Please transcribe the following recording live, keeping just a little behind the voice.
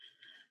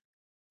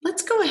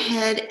Let's go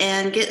ahead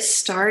and get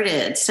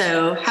started.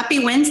 So, happy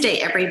Wednesday,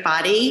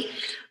 everybody.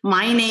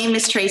 My name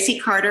is Tracy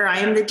Carter. I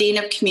am the Dean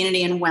of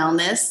Community and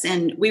Wellness,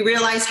 and we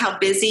realize how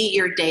busy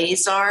your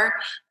days are,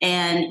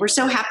 and we're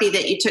so happy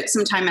that you took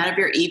some time out of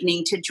your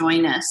evening to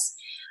join us.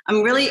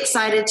 I'm really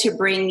excited to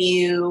bring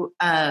you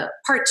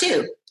part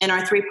two in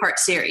our three-part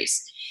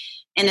series.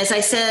 And as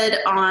I said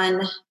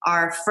on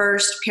our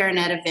first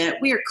ParaNet event,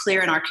 we are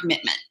clear in our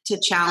commitment to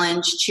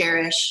challenge,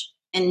 cherish,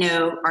 and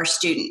know our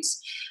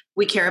students.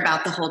 We care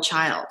about the whole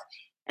child.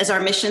 As our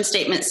mission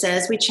statement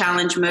says, we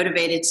challenge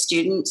motivated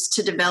students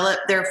to develop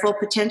their full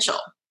potential.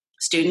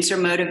 Students are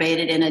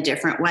motivated in a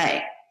different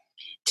way.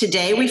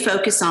 Today, we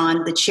focus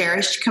on the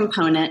cherished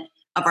component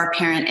of our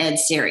Parent Ed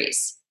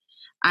series.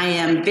 I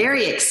am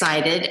very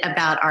excited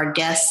about our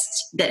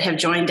guests that have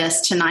joined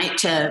us tonight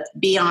to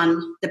be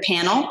on the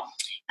panel.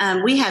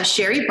 We have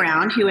Sherry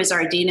Brown, who is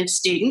our Dean of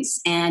Students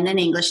and an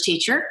English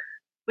teacher.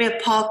 We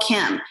have Paul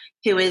Kim,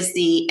 who is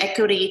the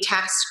Equity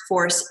Task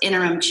Force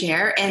Interim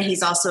Chair, and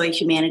he's also a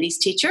humanities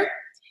teacher.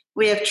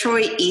 We have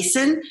Troy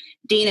Eason,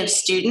 Dean of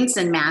Students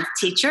and Math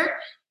teacher,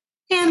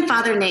 and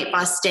Father Nate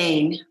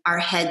Bostaine, our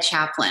head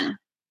chaplain.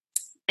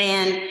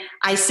 And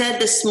I said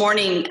this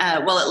morning,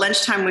 at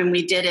lunchtime when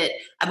we did it,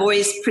 I've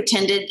always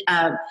pretended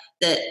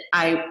that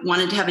I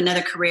wanted to have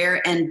another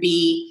career and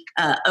be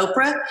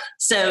Oprah.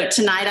 So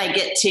tonight I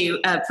get to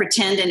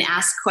pretend and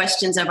ask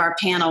questions of our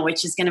panel,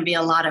 which is going to be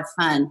a lot of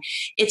fun.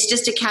 It's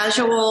just a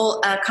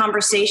casual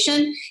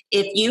conversation.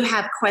 If you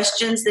have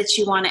questions that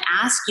you want to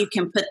ask, you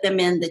can put them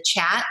in the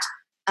chat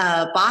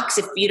box.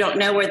 If you don't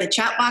know where the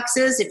chat box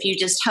is, if you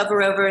just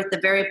hover over at the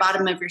very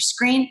bottom of your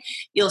screen,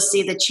 you'll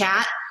see the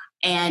chat.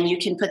 And you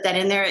can put that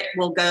in there. It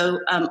will go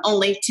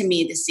only to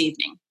me this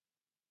evening.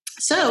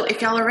 So if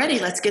y'all are ready,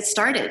 let's get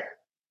started.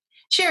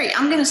 Sherry,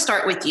 I'm going to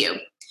start with you.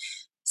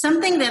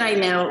 Something that I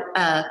know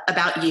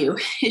about you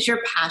is your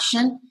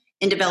passion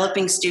in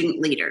developing student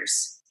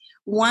leaders.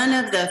 One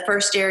of the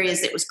first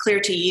areas that was clear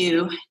to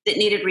you that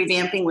needed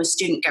revamping was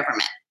student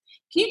government.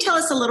 Can you tell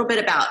us a little bit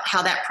about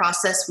how that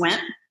process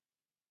went?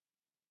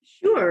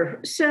 Sure.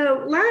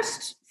 So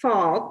last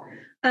fall,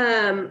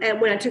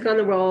 and when I took on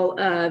the role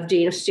of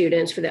Dean of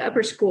Students for the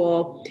upper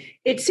school,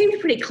 it seemed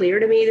pretty clear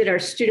to me that our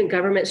student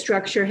government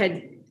structure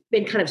had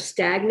been kind of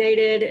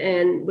stagnated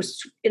and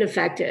was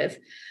ineffective.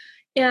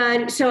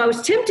 And so I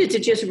was tempted to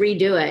just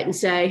redo it and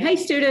say, hey,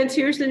 students,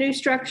 here's the new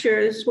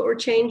structure. This is what we're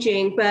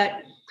changing. But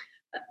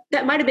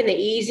that might have been the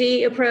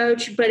easy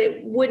approach, but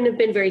it wouldn't have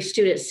been very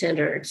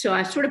student-centered. So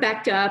I sort of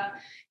backed up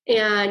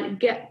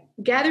and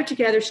gathered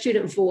together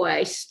student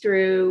voice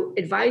through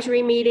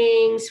advisory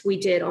meetings. We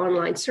did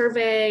online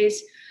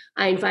surveys.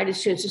 I invited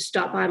students to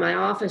stop by my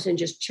office and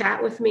just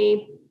chat with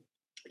me.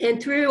 And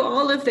through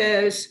all of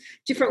those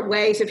different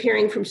ways of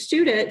hearing from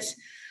students,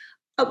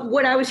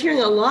 what I was hearing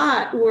a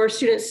lot were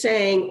students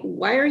saying,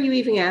 why are you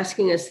even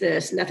asking us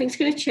this? Nothing's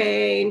going to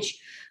change,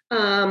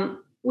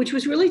 which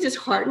was really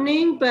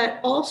disheartening, but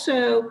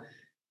also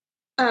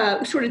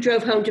sort of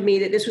drove home to me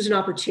that this was an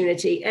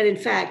opportunity. And in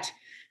fact,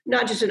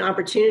 not just an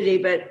opportunity,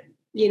 but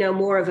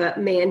more of a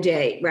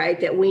mandate, right?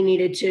 That we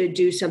needed to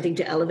do something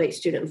to elevate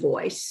student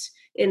voice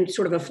in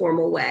sort of a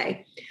formal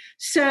way.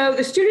 So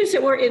the students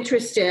that were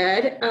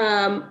interested,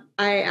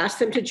 I asked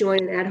them to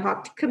join an ad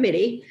hoc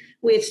committee.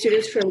 We had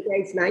students from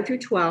grades 9 through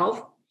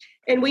 12,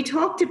 and we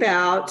talked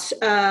about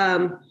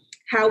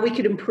how we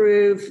could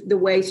improve the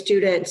way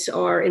students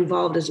are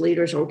involved as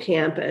leaders on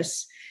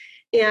campus.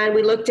 And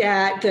we looked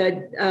at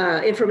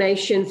the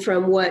information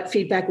from what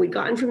feedback we'd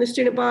gotten from the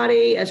student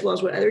body, as well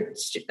as what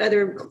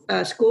other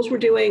schools were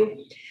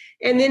doing.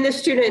 And then the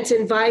students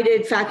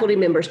invited faculty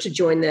members to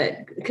join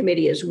the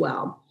committee as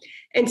well.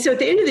 And so at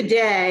the end of the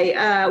day,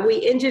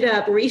 we ended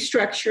up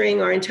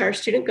restructuring our entire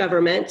student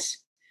government.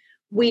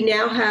 We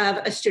now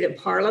have a student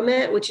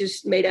parliament, which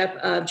is made up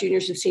of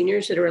juniors and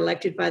seniors that are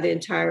elected by the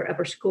entire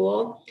upper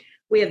school.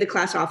 We have the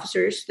class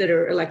officers that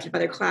are elected by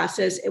their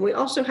classes. And we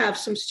also have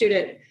some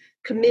student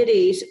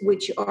committees,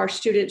 which are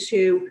students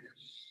who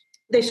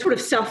they sort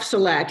of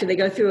self-select and they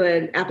go through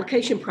an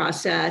application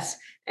process,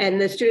 and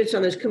the students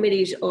on those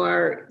committees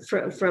are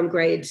from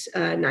grades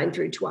 9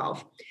 through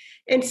 12.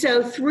 And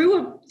so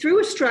through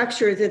a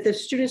structure that the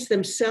students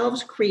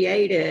themselves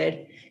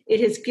created, it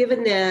has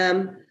given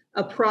them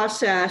a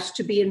process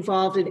to be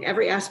involved in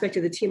every aspect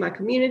of the TMI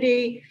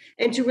community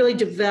and to really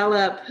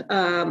develop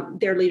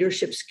their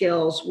leadership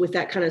skills with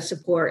that kind of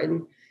support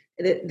and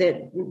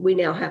that we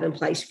now have in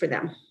place for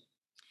them.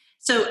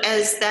 So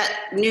as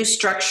that new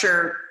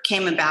structure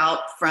came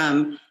about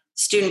from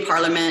student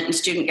parliament and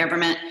student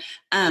government,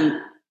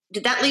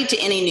 did that lead to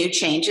any new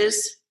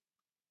changes?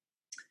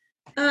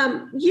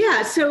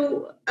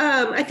 So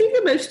I think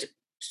the most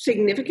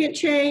significant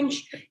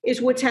change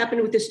is what's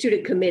happened with the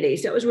student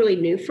committees. That was really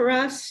new for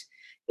us.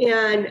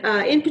 And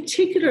in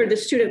particular, the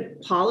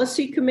student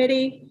policy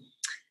committee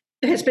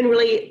has been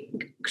really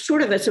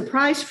sort of a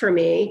surprise for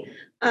me.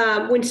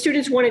 When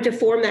students wanted to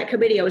form that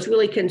committee, I was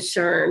really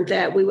concerned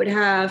that we would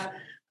have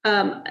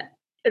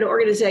an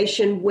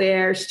organization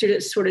where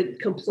students sort of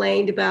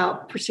complained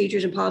about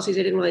procedures and policies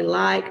they didn't really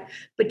like,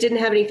 but didn't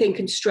have anything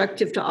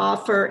constructive to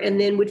offer, and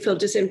then would feel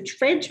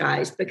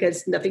disenfranchised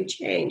because nothing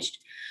changed.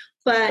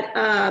 But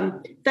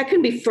that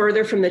couldn't be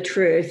further from the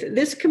truth.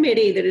 This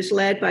committee that is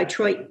led by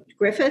Troy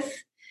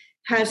Griffith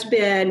has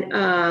been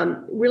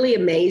really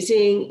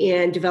amazing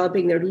in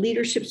developing their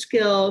leadership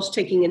skills,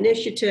 taking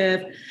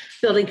initiative,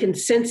 building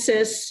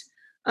consensus.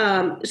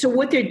 So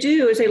what they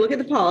do is they look at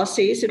the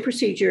policies and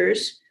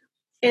procedures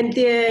and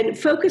then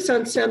focus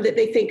on some that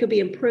they think could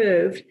be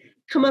improved,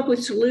 come up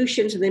with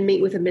solutions, and then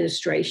meet with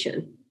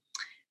administration.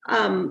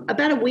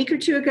 About a week or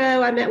two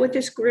ago, I met with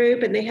this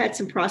group, and they had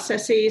some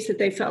processes that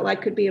they felt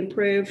like could be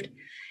improved.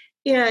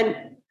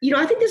 And,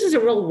 I think this is a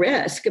real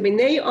risk. I mean,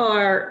 they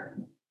are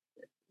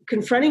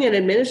confronting an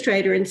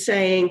administrator and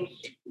saying,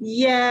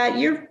 yeah,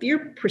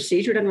 your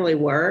procedure doesn't really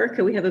work.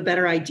 Can we have a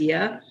better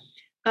idea?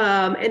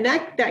 And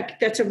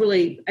that's a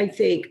really, I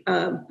think,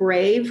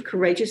 brave,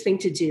 courageous thing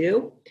to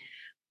do.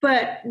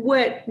 But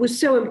what was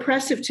so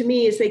impressive to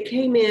me is they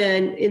came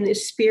in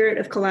this spirit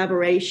of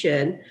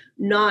collaboration,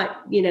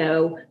 not,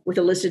 with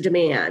a list of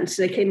demands.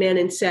 They came in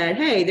and said,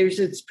 hey, there's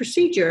this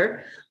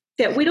procedure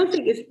that we don't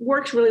think it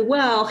works really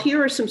well.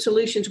 Here are some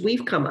solutions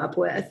we've come up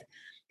with.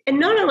 And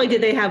not only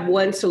did they have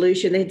one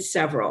solution, they had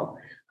several.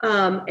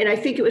 And I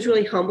think it was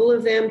really humble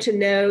of them to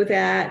know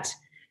that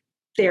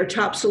their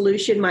top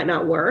solution might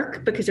not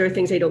work because there are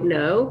things they don't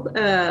know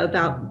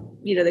about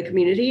the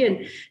community.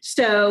 And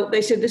so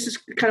they said, this is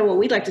kind of what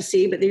we'd like to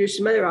see, but there's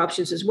some other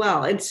options as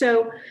well. And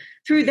so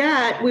through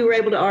that, we were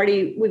able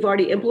to we've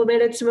already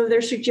implemented some of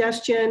their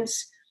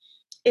suggestions.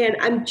 And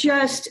I'm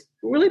just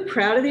really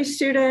proud of these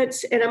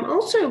students. And I'm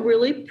also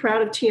really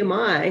proud of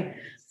TMI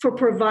for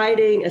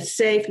providing a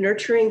safe,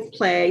 nurturing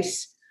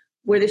place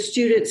where the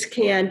students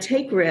can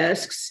take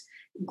risks,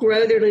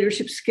 grow their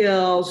leadership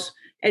skills,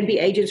 and be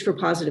agents for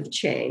positive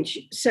change.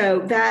 So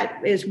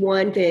that is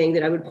one thing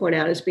that I would point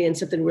out as being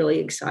something really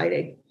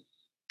exciting.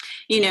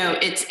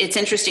 It's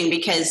interesting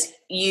because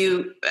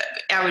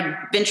I would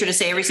venture to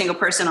say every single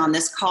person on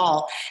this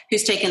call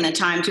who's taken the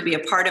time to be a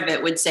part of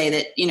it would say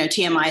that,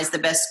 TMI is the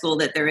best school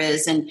that there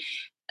is. And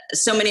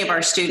so many of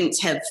our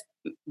students have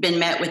been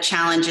met with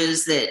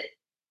challenges that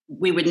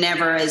we would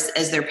never,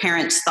 as their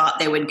parents, thought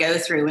they would go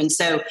through. And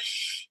so,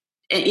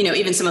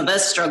 even some of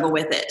us struggle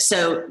with it.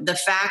 So the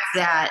fact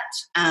that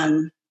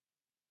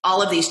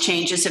all of these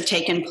changes have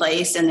taken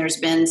place and there's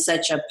been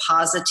such a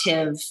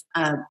positive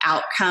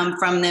outcome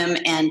from them.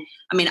 And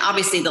I mean,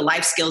 obviously the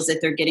life skills that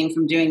they're getting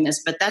from doing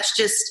this, but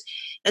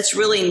that's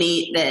really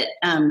neat that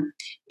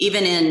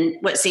even in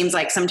what seems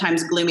like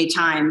sometimes gloomy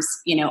times,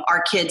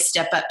 our kids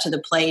step up to the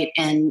plate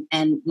and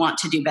want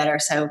to do better.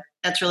 So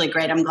that's really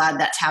great. I'm glad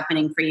that's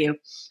happening for you.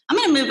 I'm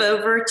going to move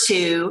over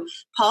to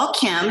Paul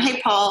Kim. Hey,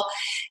 Paul,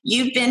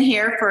 you've been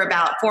here for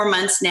about 4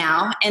 months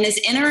now and as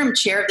interim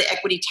chair of the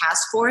Equity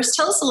Task Force.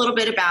 Tell us a little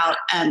bit about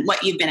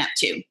what you've been up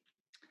to.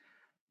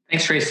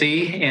 Thanks,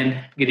 Tracy, and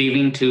good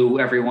evening to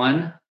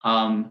everyone.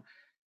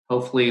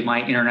 Hopefully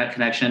my internet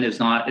connection is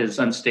not as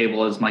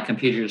unstable as my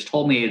computer has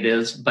told me it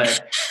is.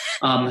 But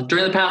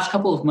during the past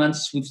couple of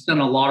months, we've spent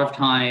a lot of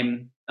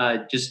time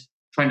just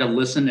trying to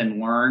listen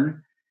and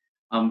learn.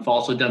 We've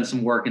also done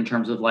some work in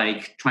terms of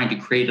trying to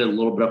create a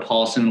little bit of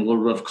policy and a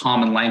little bit of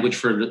common language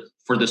for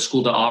the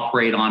school to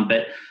operate on.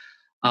 But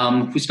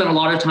we spent a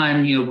lot of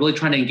time, really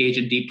trying to engage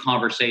in deep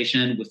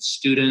conversation with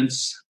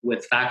students,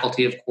 with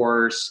faculty, of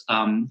course,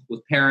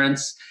 with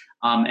parents,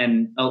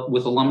 and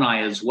with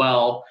alumni as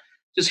well.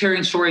 Just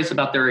hearing stories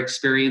about their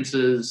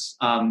experiences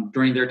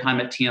during their time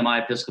at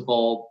TMI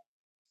Episcopal,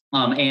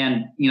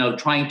 and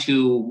trying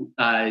to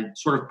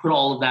sort of put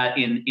all of that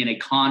in a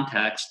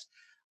context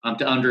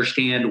to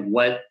understand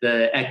what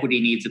the equity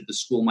needs at the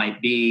school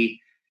might be.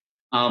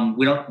 I'm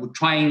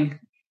trying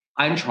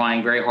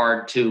very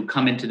hard to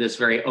come into this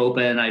very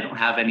open. I don't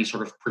have any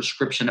sort of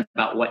prescription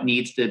about what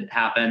needs to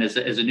happen as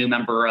a new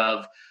member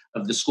of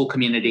the school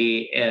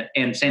community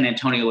and San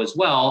Antonio as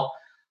well.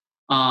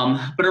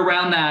 But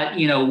around that,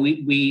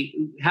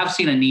 we have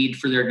seen a need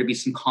for there to be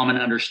some common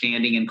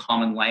understanding and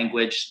common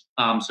language.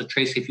 So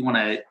Tracy, if you want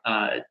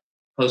to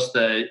post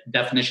the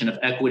definition of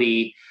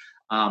equity,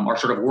 our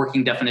sort of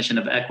working definition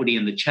of equity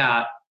in the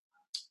chat.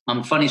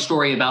 Funny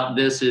story about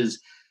this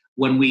is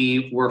when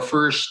we were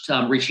first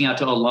reaching out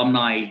to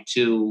alumni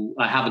to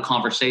have a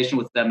conversation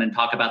with them and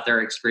talk about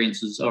their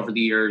experiences over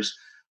the years,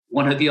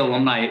 one of the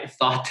alumni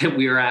thought that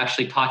we were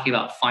actually talking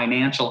about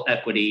financial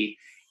equity,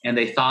 and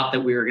they thought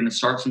that we were going to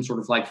start some sort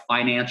of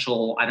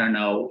financial,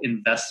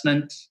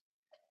 investment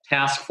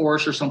task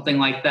force or something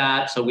like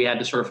that. So we had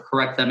to sort of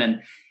correct them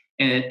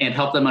and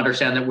help them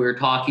understand that we were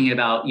talking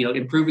about,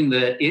 improving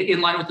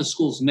in line with the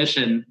school's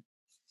mission,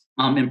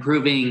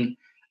 improving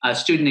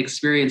student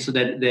experience so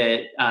that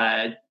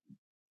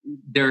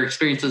their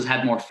experiences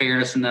had more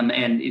fairness in them.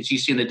 And as you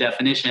see in the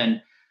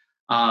definition,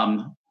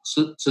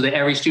 so that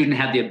every student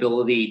had the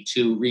ability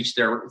to reach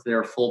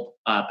their full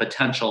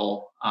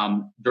potential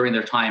during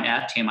their time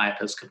at TMI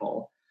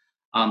Episcopal.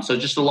 So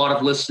just a lot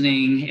of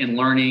listening and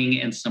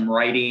learning and some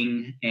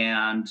writing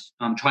and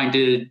trying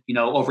to,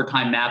 over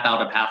time map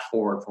out a path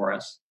forward for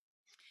us.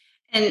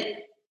 And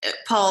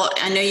Paul,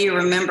 I know you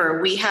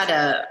remember we had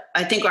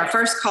I think our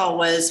first call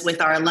was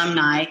with our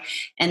alumni,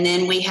 and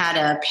then we had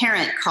a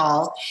parent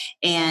call.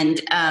 And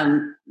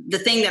the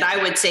thing that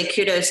I would say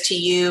kudos to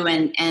you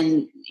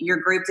and your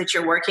group that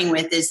you're working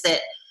with is that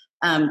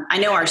I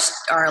know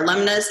our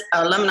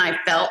alumni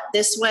felt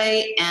this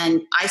way,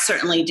 and I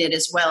certainly did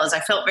as well. As I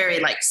felt very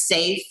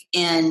safe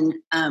in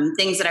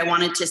things that I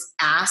wanted to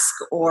ask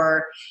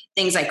or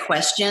things I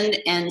questioned.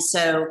 And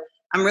so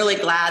I'm really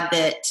glad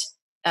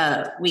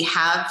that we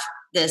have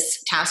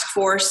this task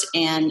force,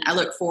 and I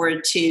look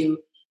forward to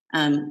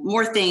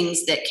more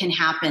things that can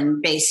happen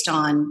based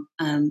on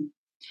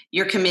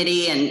your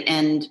committee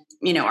and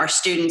our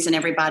students and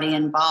everybody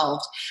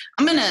involved.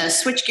 I'm going to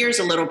switch gears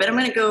a little bit. I'm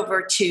going to go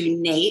over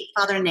to Nate,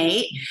 Father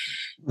Nate.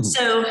 Mm-hmm.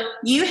 So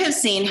you have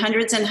seen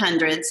hundreds and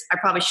hundreds, I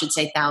probably should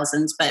say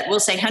thousands, but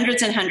we'll say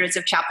hundreds and hundreds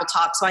of chapel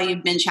talks while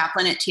you've been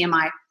chaplain at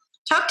TMI.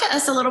 Talk to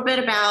us a little bit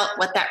about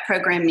what that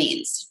program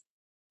means.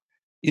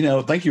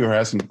 Thank you for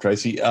asking,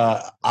 Tracy.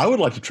 I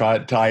would like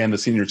to tie in the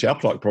Senior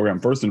Chapel Talk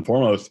program first and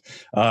foremost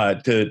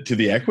to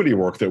the equity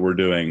work that we're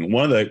doing.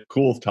 One of the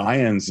cool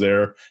tie-ins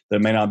there that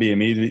may not be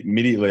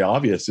immediately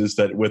obvious is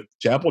that with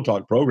Chapel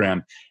Talk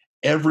program,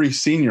 every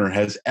senior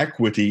has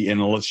equity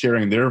in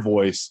sharing their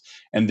voice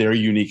and their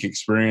unique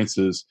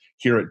experiences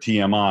here at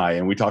TMI.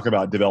 And we talk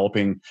about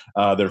developing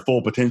their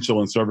full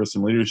potential in service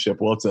and leadership.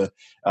 Well,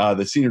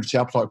 the Senior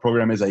Chapel Talk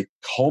program is a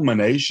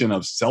culmination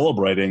of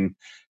celebrating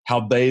how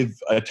they've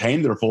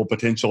attained their full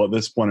potential at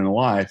this point in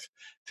life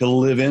to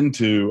live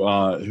into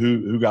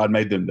who God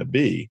made them to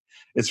be.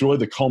 It's really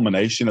the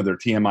culmination of their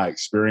TMI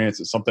experience.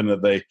 It's something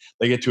that they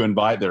get to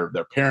invite their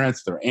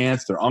parents, their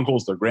aunts, their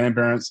uncles, their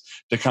grandparents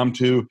to come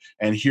to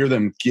and hear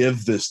them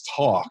give this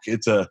talk.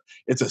 It's a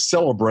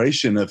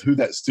celebration of who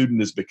that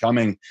student is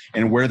becoming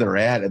and where they're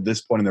at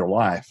this point in their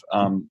life.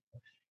 And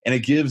it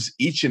gives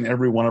each and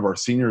every one of our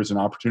seniors an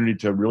opportunity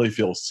to really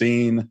feel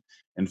seen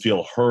and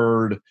feel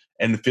heard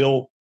and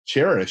feel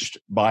cherished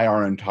by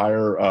our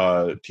entire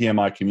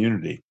TMI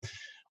community.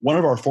 One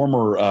of our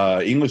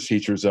former English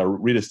teachers,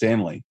 Rita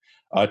Stanley,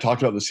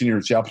 talked about the Senior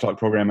Chapel Talk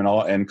program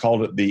and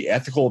called it the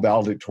ethical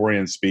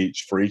valedictorian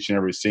speech for each and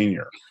every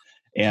senior.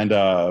 And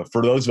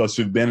for those of us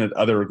who've been at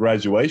other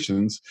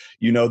graduations,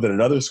 you know that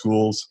at other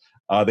schools,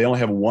 they only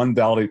have one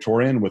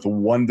valedictorian with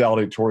one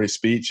valedictory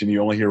speech, and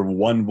you only hear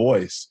one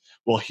voice.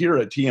 Well, here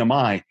at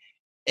TMI,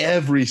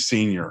 every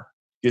senior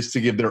gets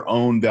to give their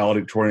own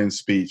valedictorian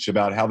speech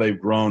about how they've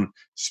grown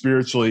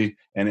spiritually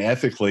and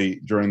ethically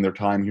during their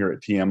time here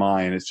at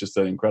TMI. And it's just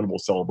an incredible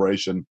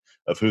celebration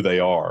of who they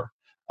are.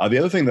 The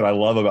other thing that I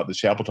love about the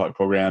Chapel Talk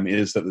program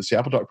is that the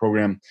Chapel Talk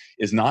program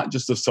is not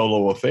just a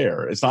solo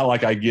affair. It's not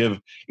like I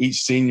give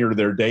each senior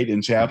their date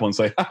in chapel and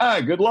say,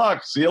 good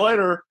luck, see you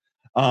later.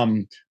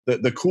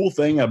 The cool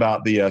thing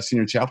about the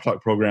Senior Chapel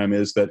Talk program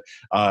is that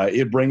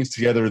it brings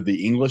together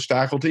the English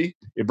faculty,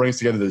 it brings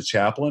together the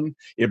chaplain,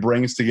 it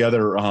brings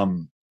together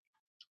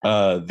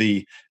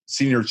the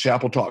Senior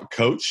Chapel Talk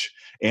coach,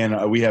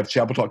 and we have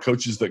Chapel Talk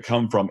coaches that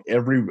come from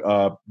every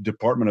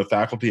department of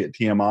faculty at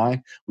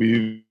TMI.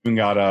 We've even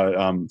got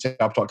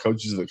Chapel Talk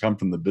coaches that come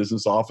from the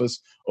business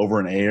office over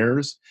in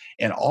Ayers,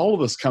 and all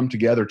of us come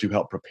together to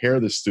help prepare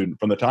the student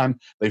from the time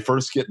they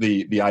first get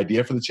the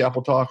idea for the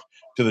Chapel Talk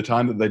to the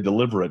time that they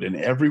deliver it, and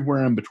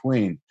everywhere in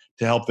between,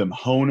 to help them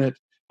hone it,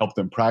 help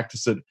them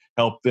practice it,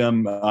 help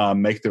them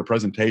make their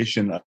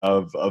presentation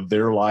of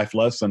their life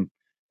lesson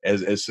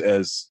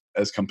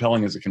as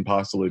compelling as it can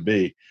possibly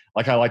be.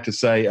 Like I like to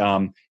say,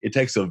 it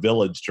takes a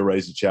village to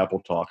raise a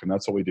Chapel Talk, and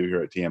that's what we do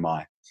here at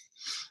TMI.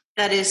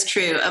 That is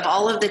true. Of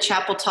all of the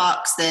Chapel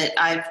Talks that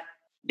I've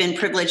been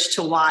privileged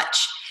to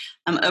watch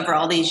over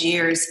all these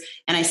years,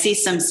 and I see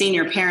some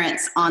senior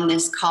parents on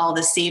this call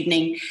this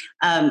evening,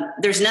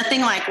 there's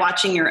nothing like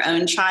watching your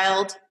own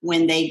child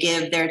when they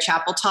give their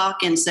Chapel Talk.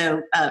 And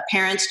so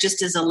parents,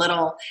 just as a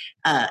little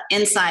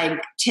inside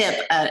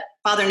tip,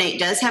 Father Nate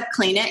does have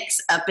Kleenex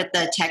up at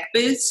the tech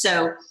booth.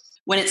 So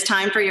when it's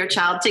time for your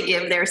child to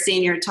give their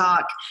senior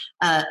talk,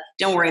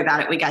 don't worry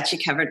about it. We got you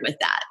covered with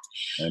that.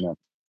 Amen.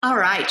 All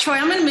right, Troy,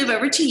 I'm going to move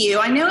over to you.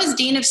 I know as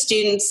Dean of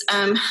Students,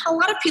 a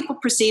lot of people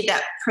perceive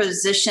that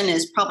position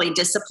as probably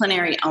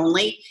disciplinary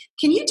only.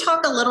 Can you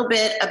talk a little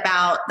bit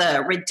about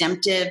the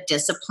redemptive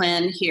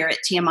discipline here at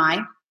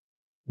TMI?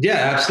 Yeah,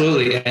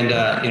 absolutely.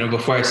 And,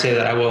 before I say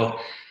that, I will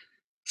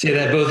say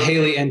that both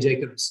Haley and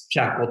Jacob's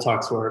Chapel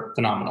Talks were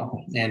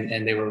phenomenal,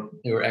 and they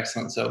were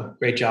excellent. So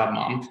great job,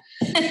 Mom.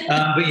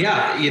 But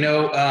yeah,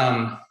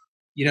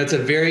 it's a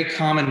very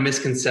common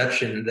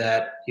misconception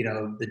that,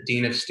 the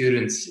Dean of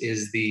Students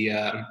is the,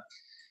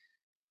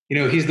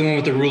 he's the one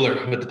with the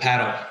ruler, with the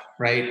paddle,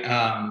 right?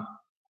 On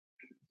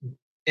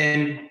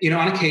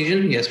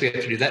occasion, yes, we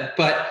have to do that.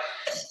 But,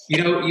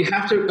 you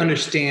have to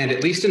understand,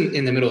 at least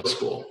in the middle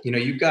school,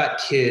 you've got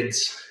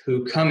kids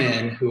who come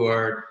in who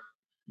are,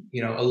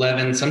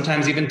 11,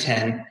 sometimes even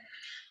 10.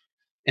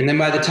 And then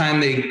by the time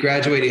they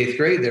graduate 8th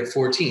grade, they're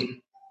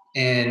 14.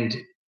 And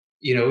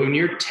when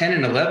you're 10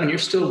 and 11, you're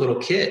still a little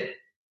kid.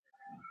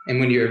 And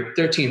when you're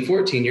 13,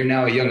 14, you're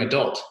now a young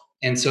adult.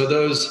 And so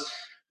those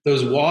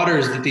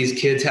waters that these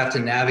kids have to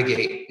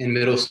navigate in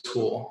middle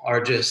school are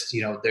just,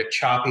 they're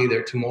choppy,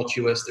 they're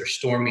tumultuous, they're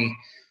stormy.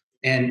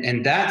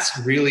 And that's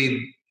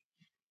really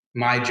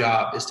my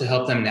job, is to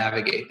help them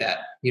navigate that.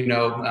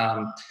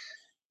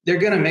 They're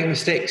going to make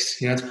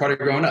mistakes. It's part of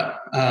growing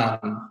up.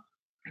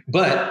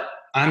 But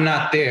I'm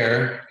not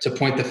there to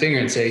point the finger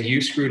and say,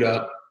 you screwed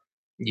up,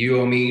 you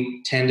owe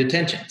me 10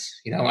 detentions.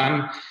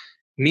 I'm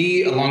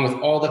me, along with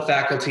all the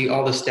faculty,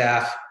 all the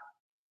staff,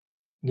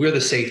 we're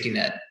the safety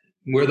net.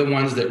 We're the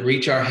ones that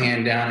reach our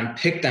hand down and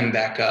pick them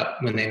back up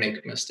when they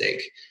make a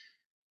mistake.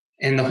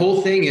 And the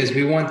whole thing is,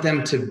 we want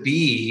them to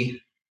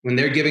be, when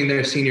they're giving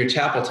their senior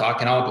chapel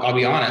talk, and I'll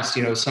be honest,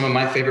 some of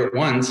my favorite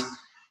ones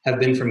have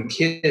been from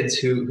kids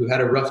who had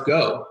a rough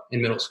go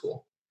in middle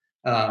school.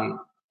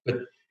 But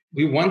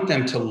we want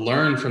them to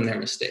learn from their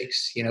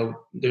mistakes.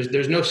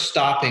 There's no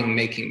stopping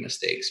making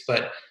mistakes,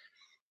 but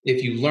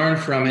if you learn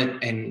from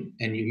it and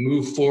you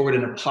move forward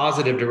in a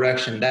positive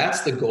direction,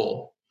 that's the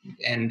goal.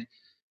 And,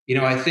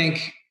 I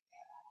think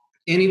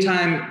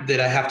anytime that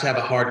I have to have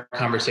a hard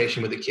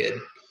conversation with a kid,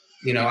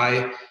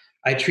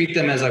 I treat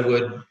them as I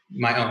would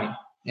my own.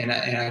 And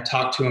I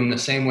talk to them the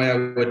same way I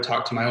would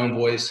talk to my own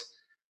boys.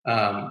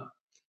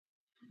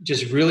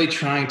 Just really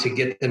trying to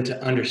get them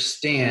to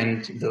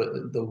understand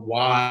the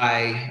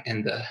why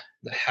and the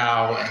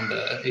how and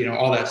the,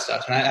 all that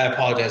stuff. And I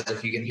apologize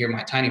if you can hear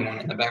my tiny one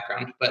in the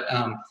background, but,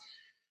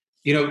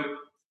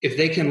 if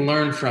they can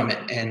learn from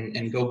it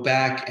and go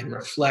back and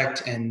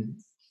reflect, and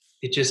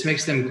it just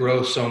makes them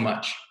grow so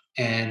much.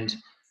 And,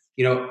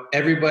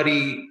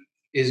 everybody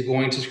is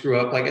going to screw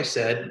up, like I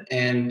said,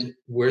 and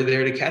we're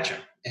there to catch them.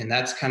 And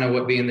that's kind of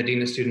what being the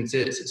Dean of Students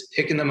is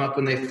picking them up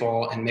when they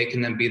fall and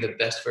making them be the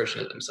best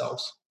version of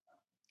themselves.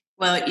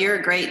 Well, you're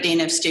a great Dean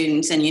of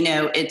Students, and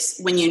it's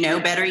when you know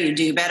better, you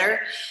do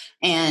better.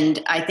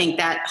 And I think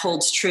that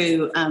holds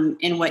true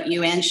in what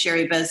you and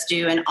Sherry both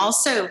do. And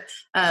also,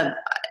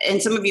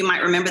 and some of you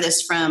might remember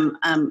this from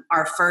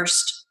our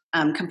first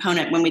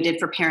component when we did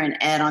for Parent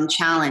Ed on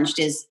Challenged,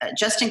 is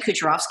Justin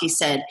Kucherovsky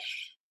said,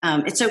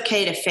 it's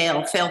okay to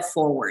fail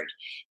forward.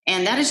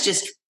 And that has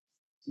just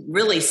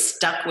really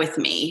stuck with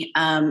me.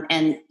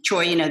 And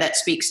Troy, that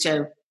speaks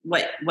to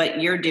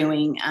what you're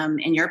doing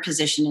in your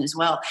position as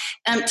well.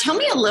 Tell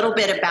me a little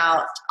bit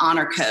about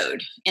honor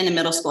code in the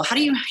middle school. How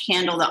do you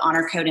handle the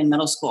honor code in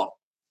middle school?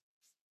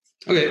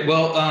 Okay,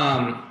 well,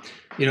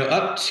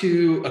 up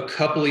to a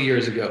couple of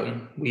years ago,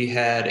 we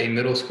had a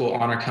middle school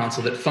honor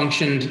council that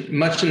functioned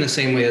much in the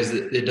same way as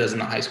it does in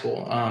the high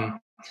school.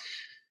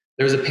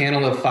 There was a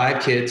panel of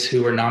 5 kids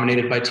who were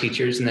nominated by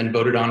teachers and then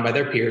voted on by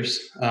their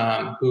peers,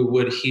 who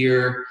would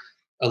hear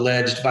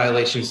alleged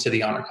violations to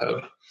the honor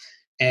code.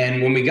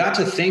 And when we got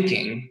to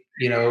thinking,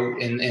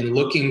 and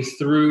looking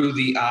through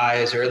the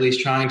eyes, or at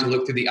least trying to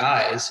look through the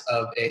eyes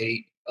of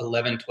a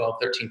 11, 12,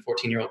 13,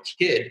 14-year-old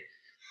kid,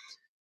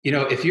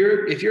 if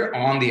you're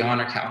on the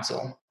honor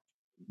council,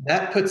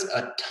 that puts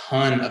a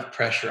ton of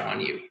pressure on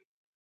you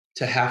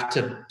to have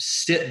to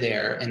sit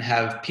there and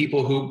have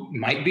people who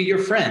might be your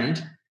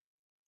friend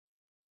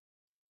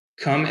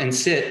come and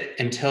sit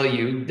and tell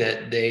you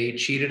that they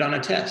cheated on a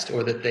test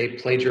or that they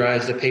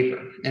plagiarized a paper.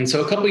 And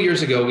so a couple of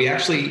years ago, we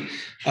actually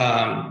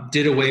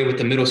did away with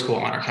the middle school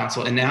honor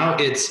council. And now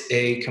it's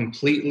a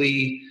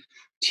completely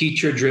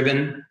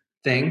teacher-driven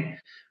thing,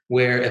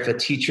 where if a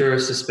teacher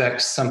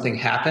suspects something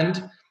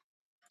happened,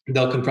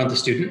 they'll confront the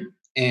student.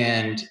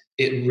 And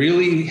it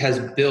really has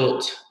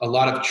built a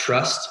lot of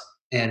trust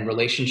and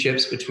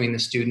relationships between the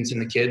students and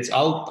the kids.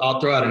 I'll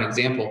throw out an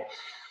example.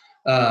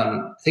 I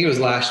think it was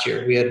last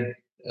year. We had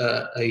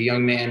a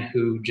young man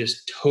who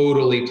just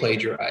totally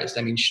plagiarized.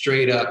 I mean,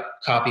 straight up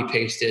copy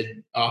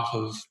pasted off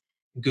of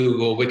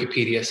Google,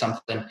 Wikipedia,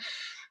 something.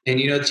 And,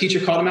 the teacher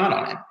called him out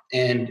on it.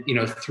 And,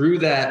 through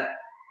that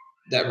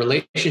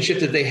relationship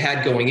that they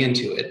had going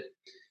into it,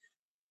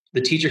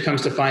 the teacher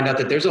comes to find out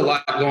that there's a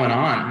lot going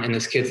on in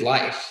this kid's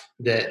life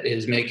that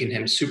is making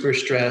him super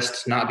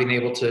stressed, not being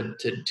able to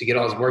get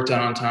all his work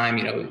done on time.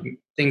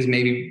 Things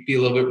maybe be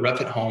a little bit rough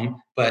at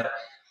home, but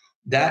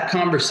that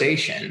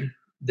conversation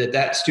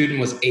that student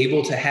was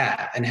able to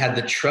have and had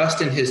the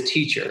trust in his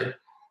teacher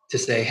to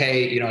say,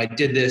 hey, I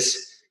did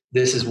this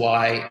is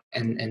why,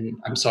 and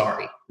I'm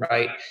sorry.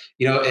 Right.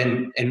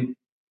 And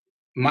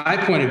my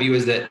point of view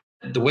is that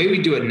the way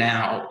we do it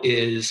now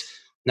is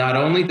not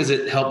only does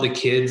it help the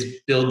kids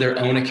build their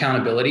own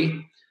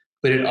accountability,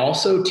 but it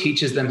also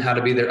teaches them how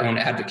to be their own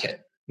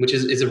advocate, which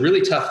is a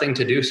really tough thing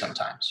to do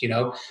sometimes.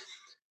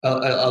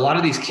 A lot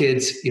of these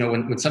kids,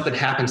 when something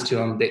happens to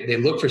them, they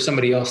look for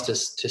somebody else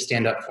to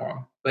stand up for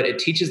them, but it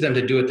teaches them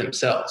to do it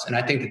themselves. And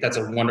I think that that's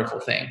a wonderful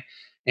thing.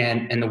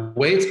 And the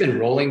way it's been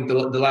rolling the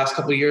last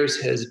couple of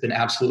years has been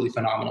absolutely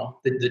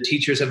phenomenal. The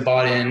teachers have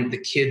bought in, the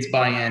kids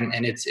buy in,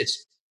 and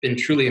it's been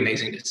truly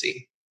amazing to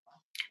see.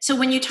 So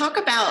when you talk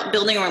about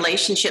building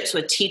relationships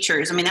with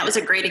teachers, I mean, that was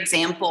a great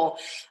example.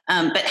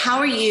 But how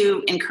are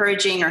you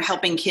encouraging or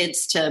helping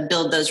kids to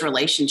build those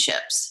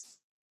relationships?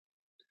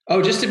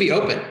 Oh, just to be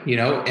open,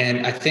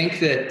 and I think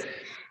that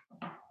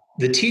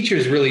the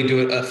teachers really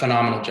do a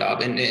phenomenal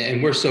job.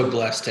 And we're so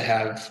blessed to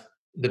have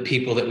the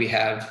people that we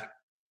have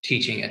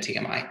teaching at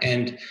TMI.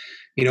 And,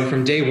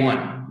 from day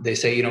one, they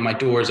say, my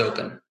door is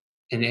open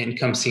and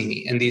come see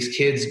me. And these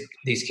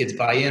kids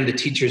buy in, the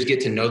teachers get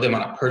to know them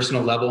on a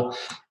personal level.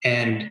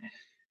 And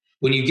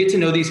when you get to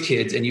know these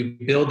kids and you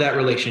build that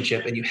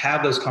relationship and you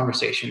have those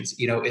conversations,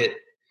 it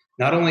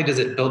not only does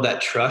it build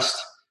that trust,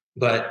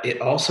 but it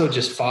also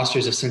just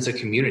fosters a sense of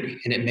community,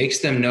 and it makes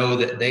them know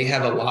that they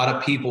have a lot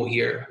of people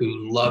here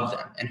who love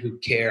them and who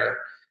care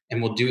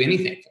and will do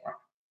anything for them.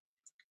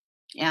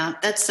 Yeah,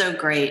 that's so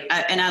great.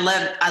 I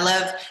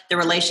love the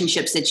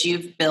relationships that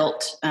you've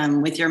built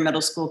with your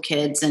middle school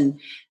kids. And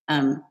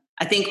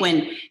I think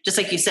just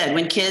like you said,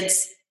 when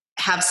kids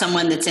have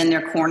someone that's in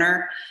their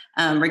corner,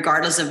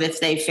 regardless of if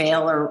they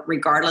fail or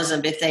regardless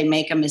of if they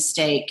make a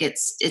mistake,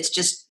 it's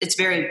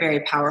very,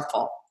 very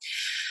powerful.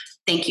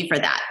 Thank you for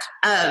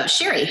that.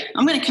 Sherry,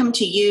 I'm going to come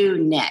to you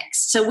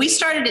next. So we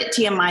started at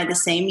TMI the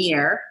same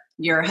year.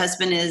 Your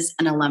husband is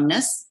an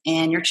alumnus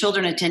and your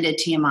children attended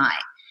TMI.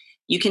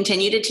 You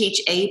continue to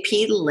teach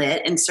AP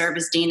Lit and serve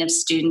as Dean of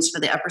Students for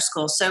the upper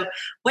school. So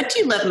what do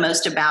you love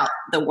most about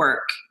the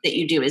work that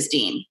you do as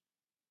Dean?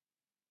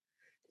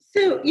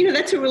 So,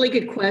 that's a really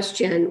good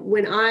question.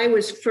 When I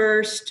was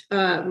first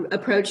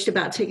approached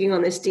about taking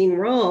on this Dean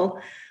role,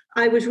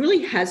 I was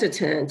really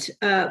hesitant,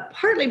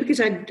 partly because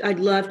I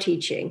love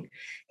teaching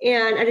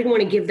and I didn't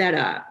want to give that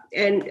up.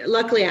 And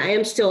luckily I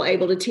am still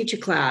able to teach a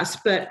class,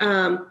 but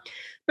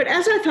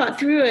as I thought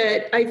through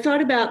it, I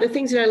thought about the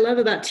things that I love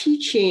about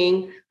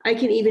teaching, I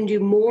can even do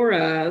more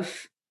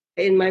of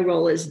in my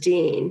role as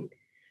Dean.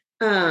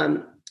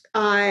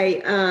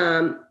 I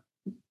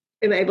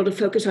am able to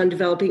focus on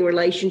developing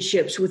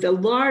relationships with a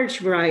large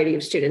variety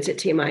of students at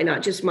TMI,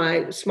 not just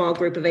my small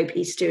group of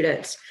AP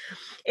students.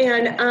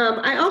 And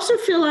I also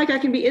feel like I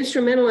can be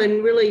instrumental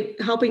in really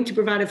helping to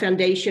provide a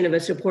foundation of a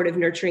supportive,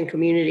 nurturing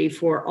community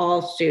for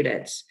all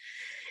students.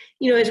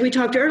 As we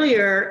talked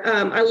earlier,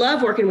 I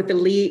love working with the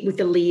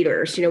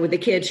leaders, with the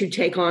kids who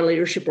take on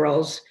leadership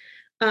roles.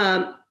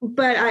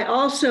 But I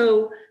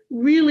also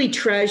really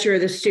treasure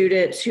the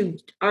students who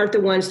aren't the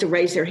ones to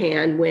raise their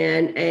hand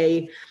when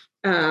a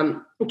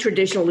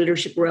traditional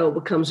leadership role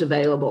becomes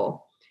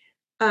available.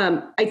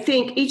 I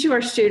think each of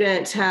our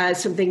students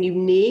has something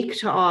unique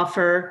to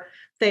offer.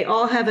 They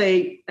all have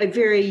a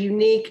very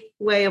unique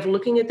way of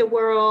looking at the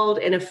world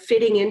and of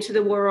fitting into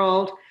the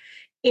world.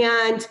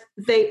 And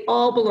they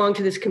all belong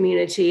to this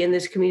community, and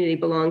this community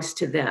belongs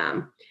to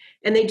them.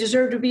 And they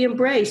deserve to be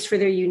embraced for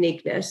their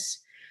uniqueness.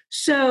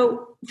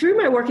 So through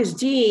my work as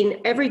Dean,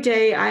 every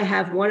day I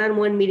have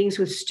one-on-one meetings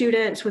with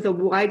students, with a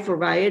wide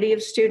variety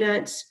of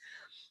students.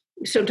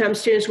 Sometimes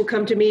students will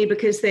come to me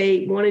because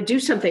they want to do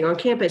something on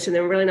campus and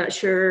they're really not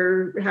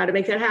sure how to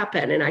make that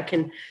happen. And I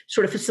can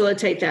sort of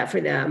facilitate that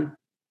for them.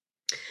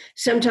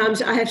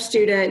 Sometimes I have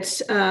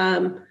students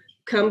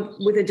come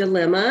with a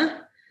dilemma,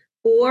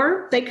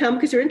 or they come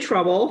because they're in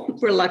trouble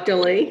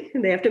reluctantly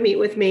and they have to meet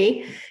with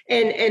me.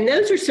 And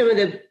those are some of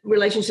the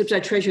relationships I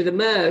treasure the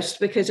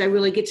most because I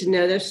really get to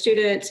know those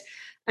students.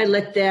 I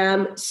let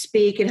them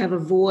speak and have a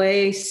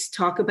voice,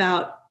 talk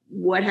about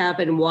what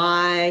happened,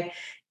 why,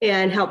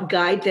 and help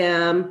guide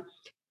them.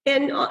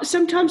 And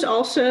sometimes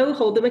also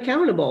hold them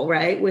accountable,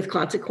 right, with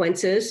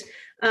consequences,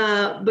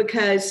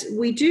 because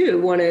we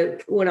do want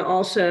to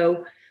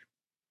also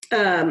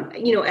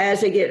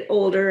as they get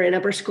older in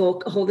upper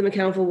school, hold them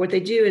accountable for what they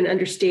do and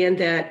understand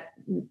that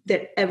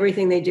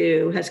everything they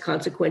do has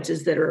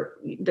consequences that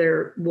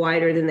are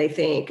wider than they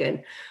think.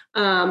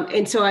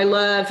 And so I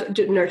love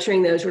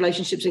nurturing those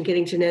relationships and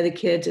getting to know the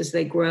kids as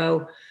they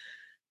grow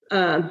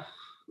and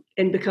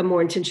become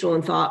more intentional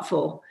and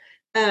thoughtful.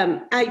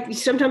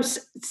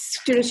 Sometimes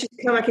students just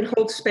come, I can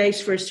hold space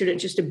for a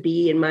student just to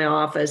be in my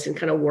office and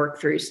kind of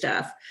work through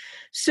stuff.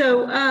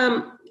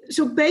 So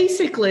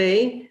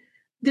basically,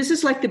 this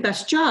is like the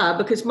best job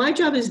because my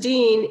job as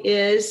Dean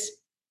is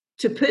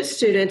to put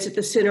students at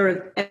the center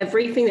of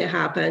everything that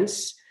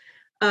happens,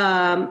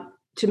 to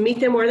meet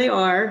them where they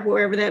are,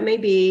 wherever that may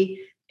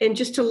be, and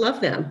just to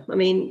love them. I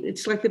mean,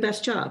 it's like the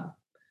best job.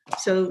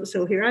 So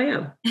here I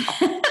am.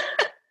 I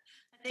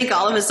think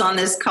all of us on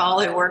this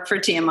call who work for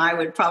TMI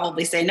would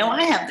probably say, no,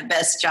 I have the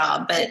best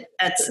job. But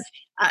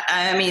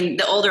I mean,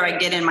 the older I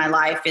get in my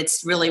life,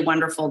 it's really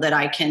wonderful that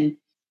I can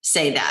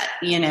say that,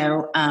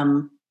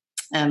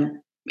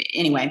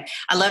 Anyway,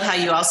 I love how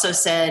you also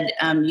said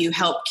you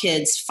help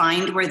kids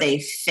find where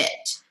they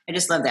fit. I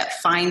just love that,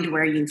 find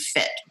where you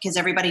fit, because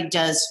everybody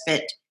does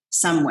fit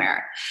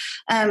somewhere.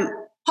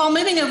 Paul,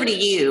 moving over to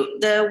you,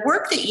 the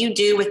work that you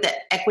do with the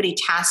Equity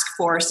Task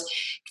Force,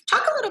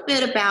 talk a little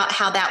bit about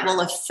how that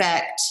will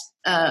affect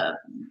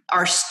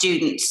our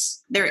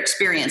students, their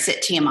experience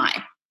at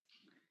TMI.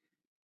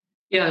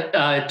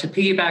 Yeah, to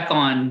piggyback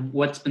on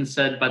what's been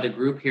said by the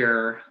group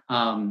here,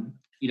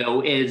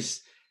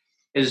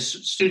 as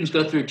students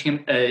go through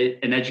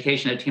an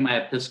education at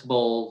TMI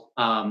Episcopal,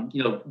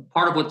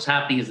 part of what's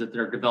happening is that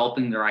they're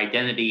developing their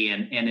identity,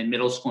 and in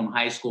middle school and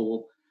high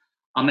school,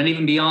 And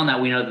even beyond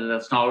that, we know that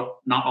that's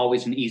not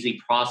always an easy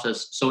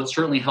process. So it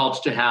certainly helps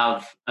to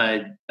have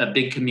a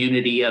big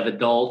community of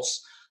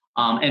adults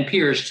and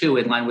peers too,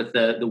 in line with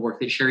the work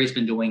that Sherry's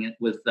been doing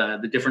with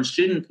the different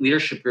student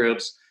leadership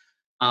groups,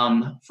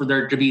 for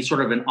there to be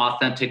sort of an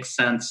authentic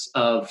sense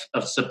of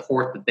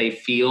support that they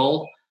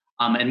feel,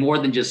 and more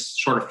than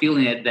just sort of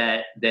feeling it,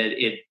 that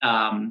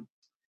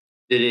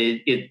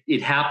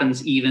it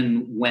happens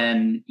even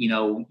when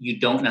you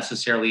don't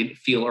necessarily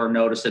feel or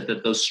notice it,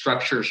 that those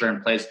structures are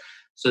in place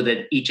so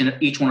that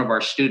each one of our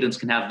students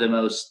can have the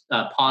most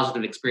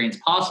positive experience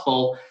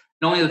possible,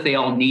 knowing that they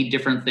all need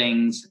different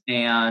things,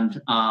 and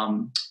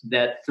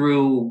that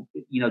through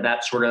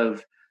that sort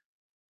of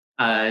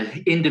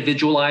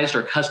individualized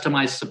or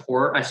customized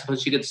support, I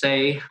suppose you could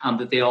say,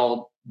 that they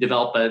all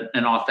develop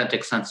an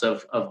authentic sense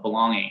of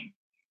belonging.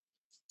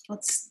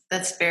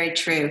 That's very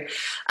true.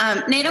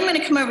 Nate, I'm going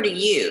to come over to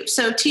you.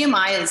 So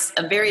TMI is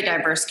a very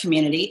diverse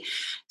community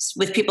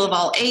with people of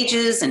all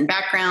ages and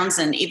backgrounds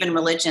and even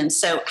religions.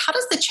 So how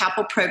does the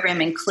chapel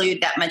program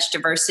include that much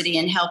diversity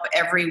and help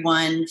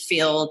everyone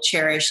feel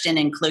cherished and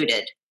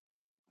included?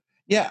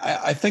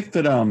 Yeah, I think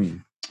that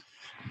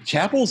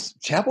chapel's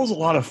a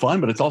lot of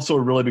fun, but it's also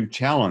a really big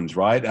challenge,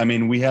 right? I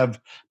mean, we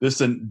have this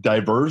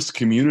diverse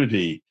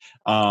community.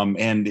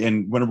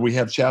 And whenever we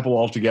have chapel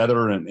all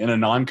together in a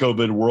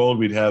non-COVID world,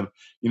 we'd have,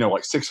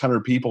 like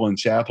 600 people in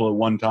chapel at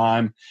one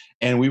time.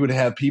 And we would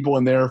have people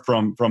in there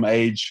from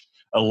age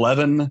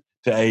 11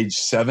 to age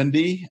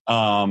 70.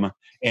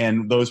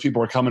 And those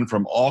people are coming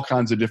from all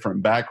kinds of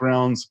different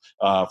backgrounds,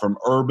 from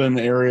urban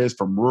areas,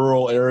 from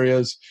rural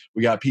areas.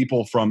 We got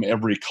people from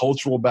every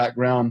cultural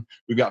background.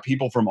 We've got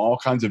people from all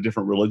kinds of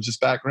different religious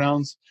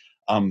backgrounds.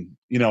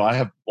 I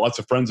have lots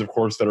of friends, of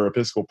course, that are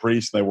Episcopal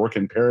priests, and they work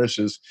in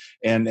parishes,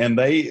 and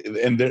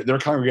their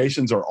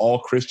congregations are all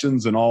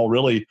Christians and all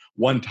really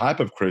one type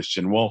of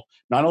Christian. Well,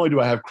 not only do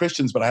I have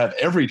Christians, but I have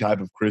every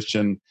type of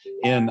Christian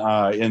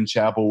in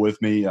chapel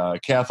with me,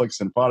 Catholics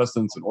and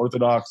Protestants and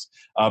Orthodox.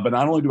 But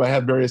not only do I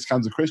have various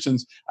kinds of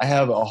Christians, I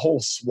have a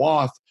whole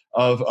swath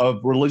of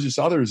religious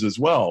others as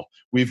well.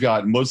 We've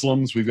got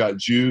Muslims, we've got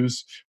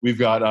Jews, we've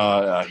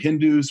got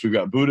Hindus, we've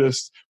got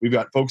Buddhists, we've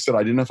got folks that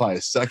identify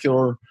as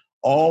secular,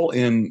 all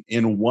in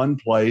one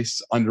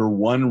place under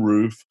one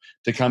roof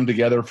to come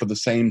together for the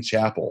same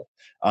chapel.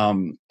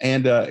 And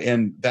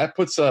that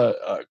puts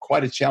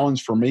quite a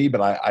challenge for me,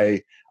 but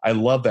I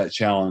love that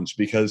challenge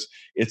because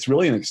it's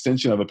really an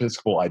extension of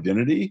Episcopal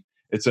identity.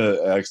 It's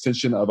an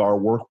extension of our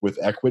work with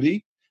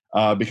equity,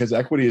 because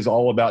equity is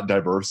all about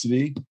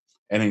diversity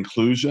and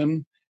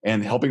inclusion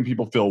and helping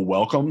people feel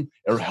welcome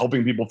or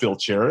helping people feel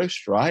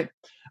cherished, right?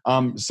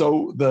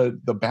 So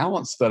the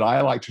balance that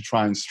I like to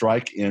try and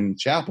strike in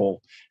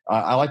chapel,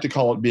 I like to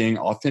call it being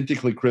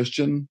authentically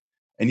Christian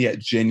and yet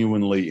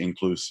genuinely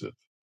inclusive.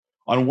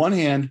 On one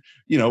hand,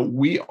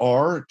 we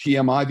are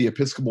TMI, the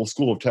Episcopal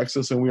School of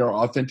Texas, and we are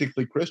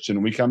authentically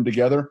Christian. We come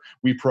together,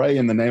 we pray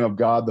in the name of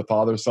God, the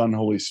Father, Son,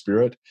 Holy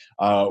Spirit.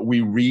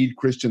 We read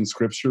Christian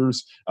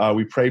scriptures.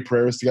 We pray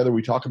prayers together.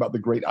 We talk about the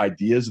great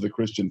ideas of the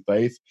Christian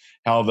faith,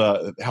 how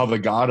the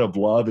God of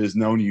love is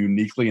known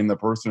uniquely in the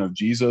person of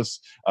Jesus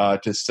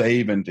to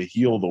save and to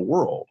heal the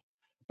world.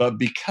 But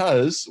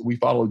because we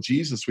follow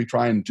Jesus, we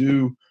try and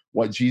do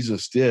what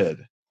Jesus did.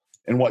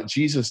 And what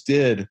Jesus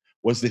did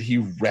was that he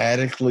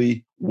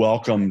radically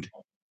welcomed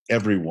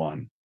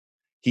everyone.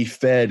 He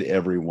fed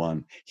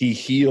everyone. He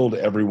healed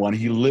everyone.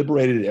 He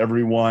liberated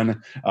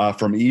everyone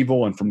from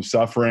evil and from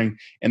suffering.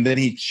 And then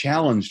he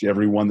challenged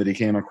everyone that he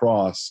came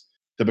across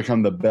to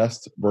become the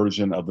best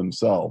version of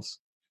themselves.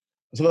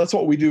 So that's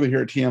what we do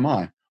here at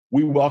TMI.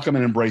 We welcome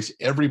and embrace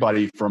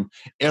everybody from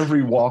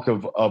every walk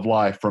of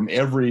life, from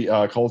every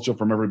culture,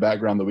 from every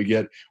background that we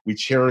get. We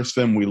cherish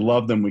them. We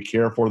love them. We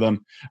care for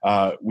them.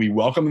 We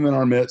welcome them in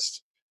our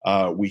midst.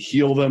 We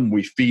heal them.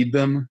 We feed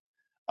them.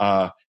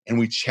 And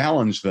we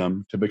challenge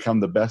them to become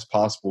the best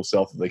possible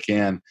self that they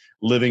can,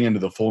 living into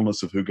the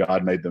fullness of who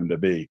God made them to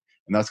be.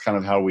 And that's kind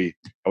of how we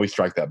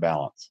strike that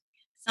balance.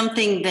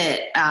 Something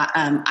that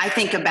I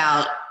think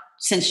about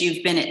since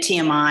you've been at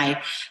TMI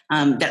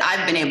that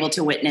I've been able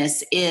to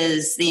witness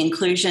is the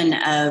inclusion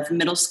of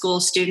middle school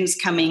students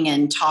coming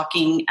and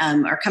talking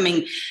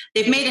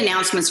They've made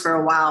announcements for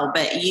a while,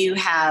 but you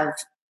have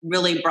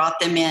really brought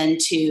them in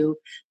to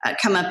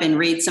come up and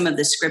read some of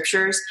the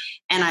scriptures.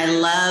 And I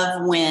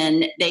love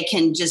when they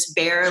can just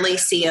barely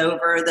see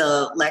over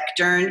the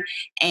lectern,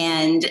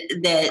 and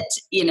that,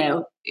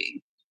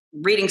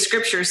 reading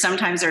scripture,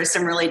 sometimes there are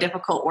some really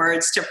difficult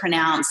words to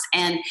pronounce.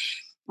 And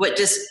what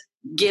just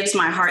gives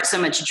my heart so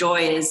much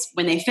joy is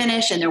when they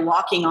finish and they're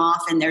walking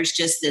off and there's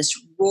just this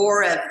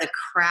roar of the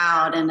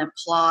crowd and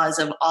applause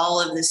of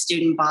all of the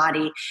student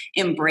body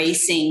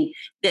embracing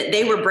that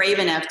they were brave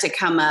enough to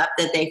come up,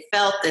 that they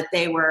felt that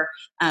they were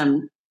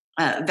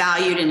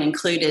valued and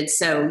included.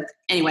 So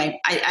anyway,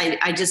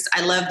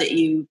 I love that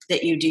you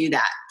do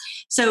that.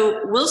 So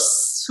we'll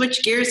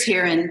switch gears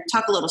here and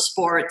talk a little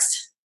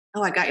sports.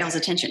 Oh, I got y'all's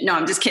attention. No,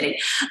 I'm just kidding.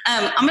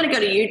 I'm going to go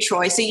to you,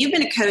 Troy. So you've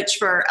been a coach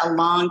for a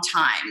long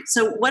time.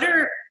 So what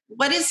are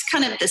what is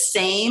kind of the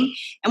same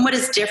and what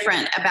is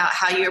different about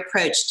how you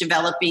approach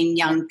developing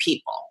young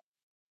people?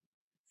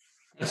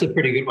 That's a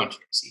pretty good one,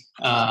 Tracy.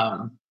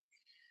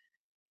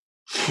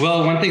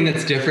 Well, one thing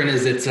that's different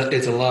is it's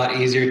a lot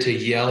easier to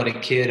yell at a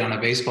kid on a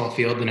baseball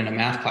field than in a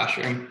math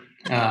classroom.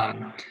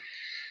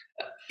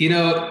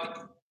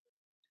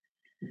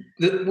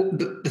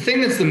 The thing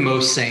that's the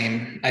most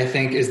same, I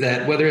think, is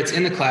that whether it's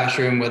in the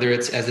classroom, whether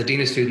it's as a dean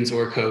of students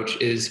or a coach,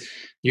 is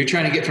you're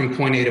trying to get from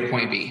point A to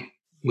point B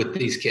with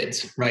these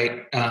kids,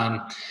 right?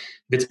 If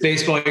it's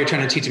baseball, you're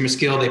trying to teach them a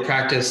skill, they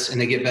practice and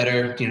they get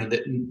better.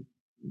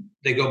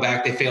 They go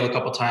back, they fail a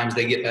couple times,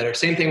 they get better.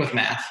 Same thing with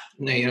math.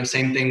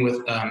 Same thing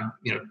with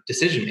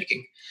decision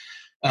making.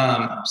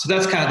 So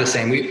that's kind of the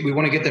same. We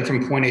want to get them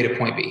from point A to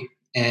point B,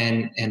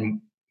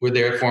 and we're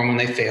there for them when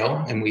they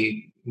fail, and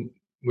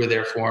we're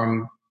there for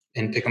them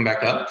and pick them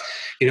back up.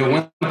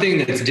 One thing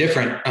that's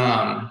different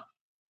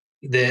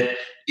that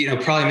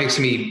probably makes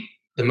me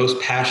the most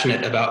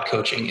passionate about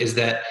coaching is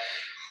that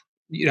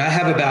I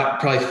have about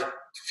probably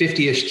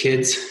 50-ish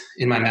kids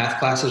in my math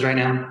classes right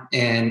now,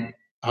 and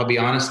I'll be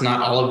honest,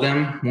 not all of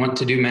them want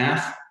to do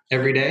math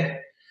every day.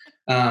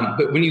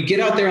 But when you get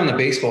out there on the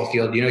baseball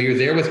field, you're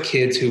there with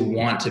kids who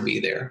want to be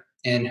there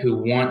and who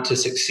want to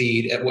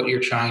succeed at what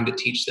you're trying to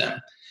teach them.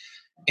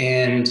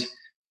 And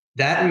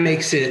that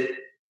makes it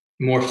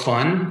more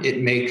fun.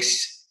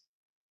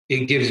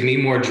 It gives me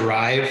more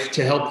drive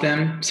to help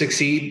them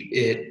succeed.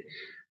 It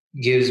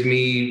gives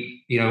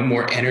me,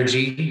 more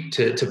energy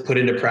to put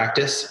into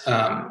practice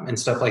and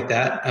stuff like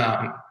that.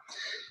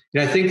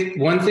 I think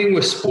one thing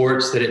with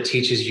sports that it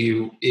teaches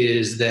you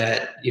is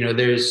that,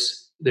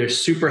 there's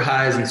super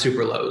highs and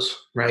super lows,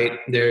 right?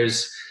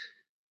 There's,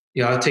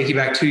 I'll take you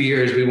back 2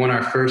 years. We won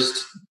our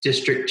first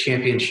district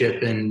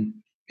championship in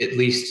at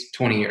least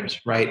 20 years,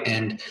 right?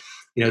 And,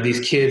 these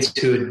kids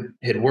who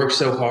had worked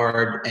so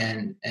hard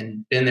and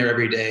been there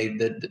every day,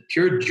 the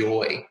pure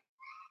joy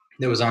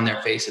that was on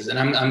their faces. And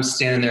I'm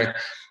standing there,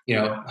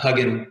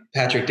 hugging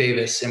Patrick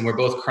Davis, and we're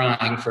both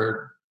crying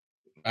for,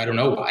 I don't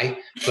know why,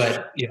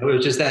 but it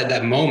was just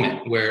that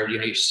moment where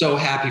you're so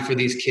happy for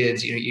these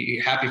kids,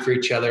 you're happy for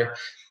each other,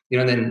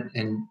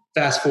 and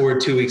fast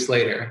forward 2 weeks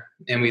later,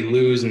 and we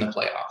lose in the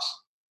playoffs,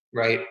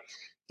 right?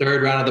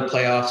 Third round of the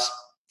playoffs,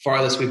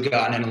 farthest we've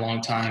gotten in a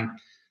long time,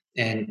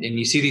 and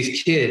you see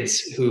these kids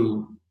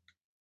who,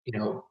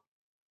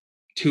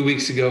 2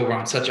 weeks ago were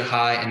on such a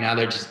high, and now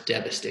they're just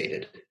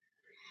devastated,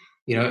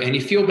 and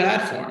you feel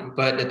bad for them,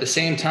 but at the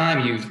same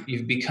time,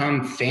 you've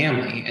become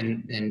family,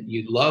 and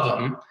you love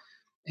them.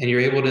 And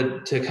you're able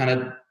to kind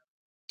of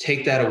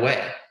take that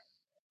away.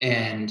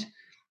 And,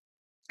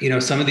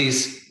 some of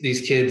these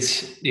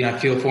kids, I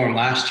feel for them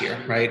last year,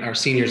 right? Our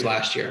seniors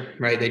last year,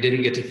 right? They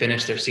didn't get to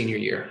finish their senior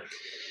year.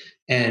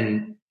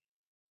 And,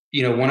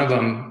 one of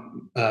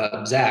them,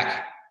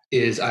 Zach,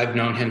 I've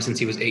known him since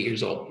he was 8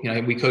 years old.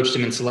 We coached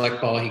him in select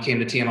ball. He came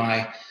to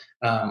TMI,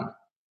 and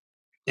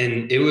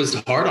it was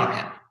hard on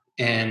him.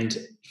 And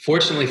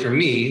fortunately for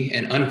me,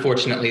 and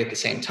unfortunately at the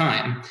same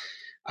time,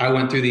 I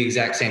went through the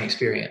exact same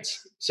experience.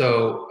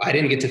 So I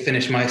didn't get to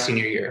finish my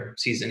senior year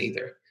season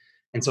either.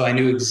 And so I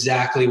knew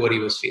exactly what he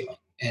was feeling.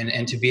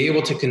 And to be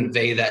able to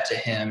convey that to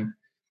him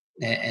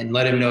and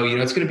let him know,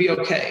 it's going to be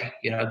okay.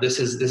 This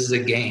is a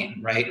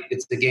game, right?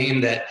 It's the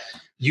game that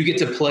you get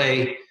to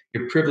play,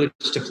 you're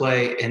privileged to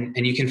play, and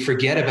you can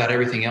forget about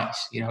everything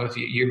else. If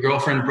your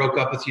girlfriend broke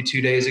up with you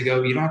 2 days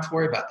ago, you don't have to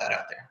worry about that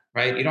out there,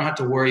 right? You don't have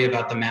to worry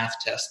about the math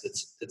test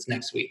that's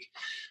next week.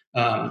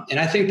 And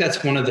I think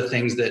that's one of the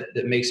things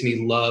that makes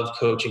me love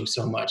coaching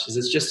so much is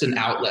it's just an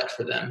outlet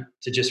for them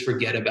to just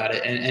forget about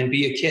it and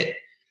be a kid.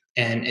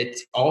 And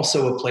it's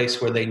also a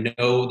place where they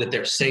know that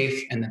they're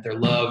safe and that they're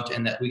loved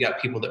and that we got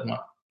people that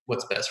want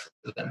what's best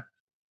for them.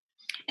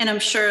 And I'm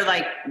sure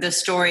like the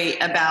story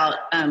about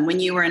when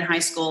you were in high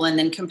school and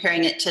then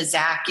comparing it to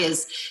Zach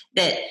is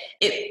that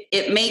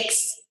it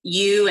makes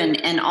you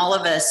and all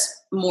of us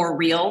more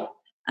real.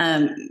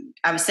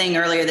 I was saying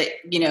earlier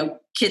that,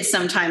 kids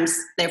sometimes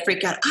they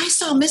freak out. I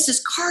saw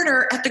Mrs.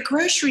 Carter at the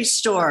grocery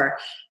store.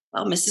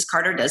 Well, Mrs.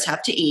 Carter does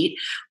have to eat,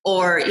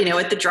 or,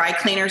 at the dry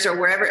cleaners or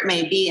wherever it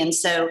may be. And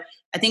so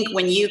I think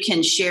when you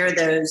can share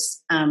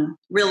those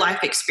real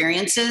life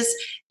experiences,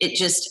 it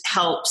just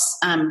helps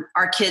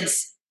our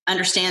kids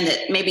understand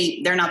that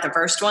maybe they're not the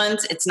first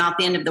ones. It's not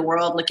the end of the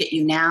world. Look at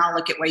you now.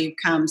 Look at where you've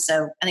come.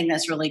 So I think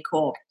that's really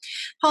cool.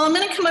 Paul, I'm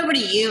going to come over to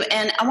you,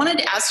 and I wanted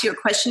to ask you a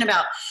question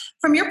about,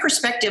 from your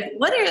perspective,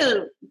 what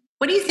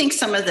do you think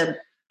some of the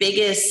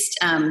biggest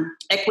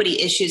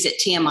equity issues at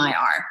TMI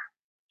are?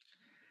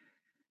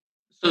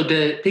 So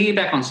to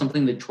piggyback on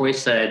something that Troy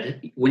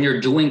said, when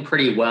you're doing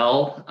pretty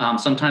well,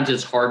 sometimes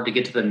it's hard to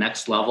get to the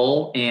next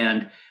level.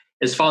 And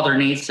as Father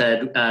Nate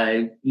said,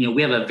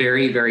 we have a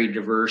very, very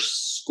diverse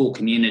school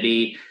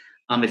community.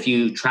 If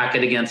you track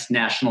it against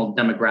national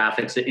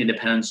demographics at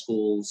independent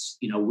schools,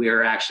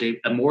 we're actually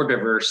a more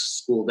diverse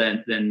school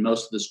than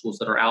most of the schools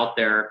that are out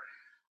there.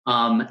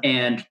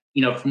 And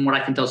from what I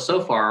can tell so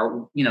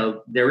far,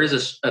 there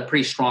is a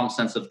pretty strong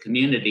sense of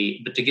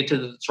community. But to get to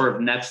the sort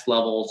of next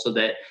level so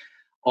that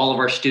all of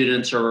our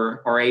students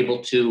are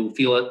able to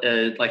feel,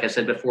 like I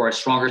said before, a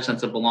stronger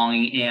sense of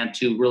belonging and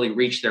to really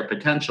reach their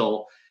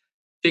potential.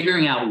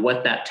 Figuring out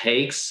what that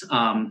takes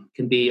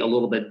can be a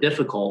little bit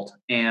difficult.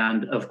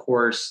 And of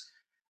course,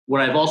 what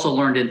I've also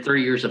learned in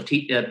 30 years of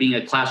being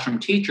a classroom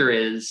teacher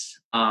is,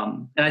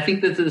 and I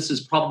think that this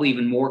is probably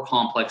even more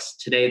complex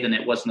today than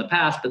it was in the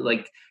past, but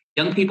like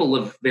young people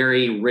live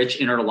very rich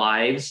inner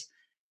lives.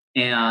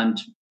 And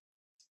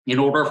in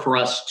order for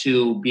us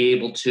to be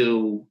able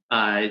to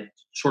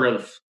sort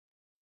of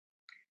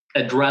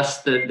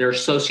address their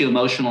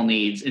socio-emotional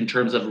needs in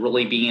terms of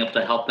really being able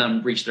to help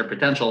them reach their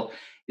potential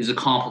is a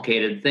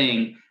complicated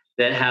thing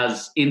that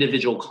has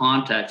individual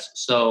context.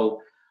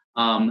 So,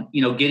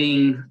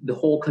 getting the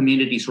whole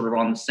community sort of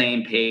on the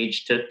same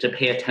page to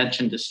pay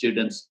attention to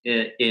students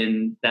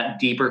in that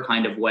deeper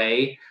kind of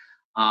way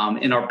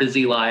in our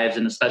busy lives,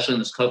 and especially in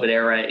this COVID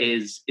era,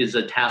 is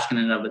a task in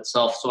and of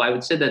itself. So I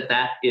would say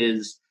that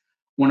is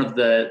one of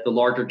the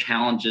larger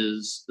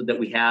challenges that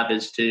we have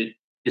is to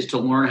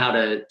learn how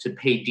to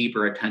pay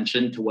deeper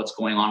attention to what's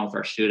going on with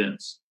our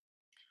students.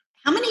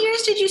 How many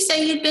years did you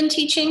say you'd been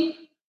teaching?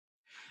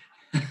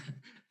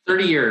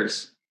 30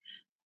 years.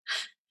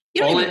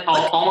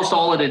 Almost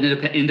all at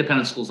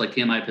independent schools like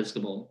TMI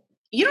Episcopal.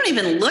 You don't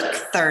even look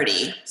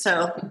 30.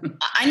 So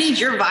I need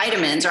your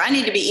vitamins, or I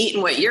need to be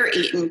eating what you're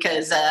eating,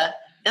 because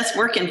that's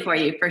working for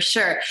you for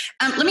sure.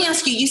 Let me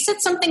ask you, you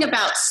said something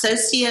about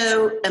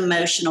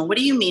socio-emotional. What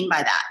do you mean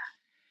by that?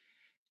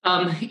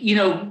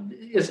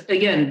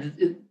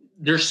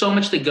 There's so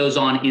much that goes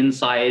on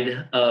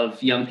inside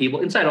of young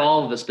people, inside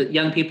all of us, but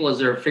young people as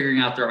they're figuring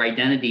out their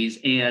identities.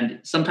 And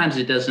sometimes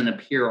it doesn't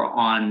appear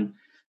on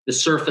the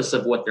surface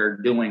of what they're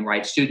doing,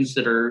 right? Students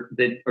that are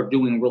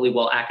doing really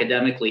well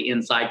academically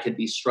inside could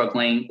be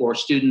struggling, or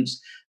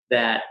students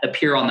that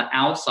appear on the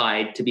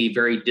outside to be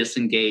very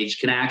disengaged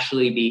can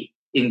actually be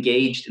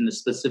engaged in a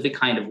specific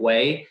kind of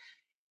way.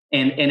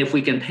 And if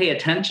we can pay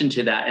attention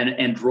to that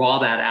and draw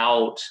that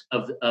out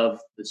of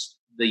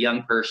the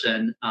young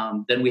person,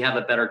 then we have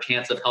a better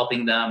chance of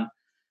helping them,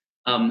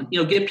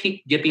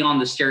 get beyond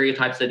the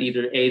stereotypes that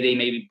either they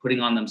may be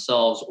putting on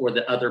themselves or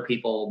that other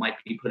people might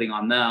be putting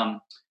on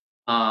them.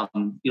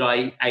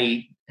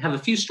 I have a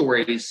few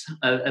stories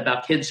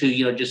about kids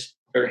who, just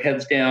their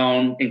heads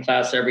down in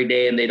class every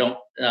day and they don't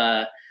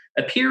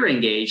appear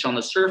engaged on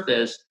the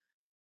surface.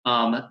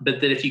 But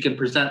that if you can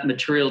present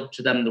material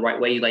to them the right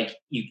way, like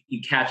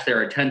you catch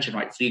their attention,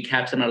 right? So you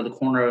catch them out of the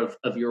corner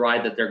of your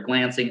eye, that they're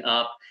glancing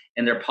up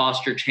and their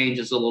posture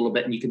changes a little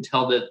bit, and you can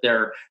tell that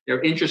they're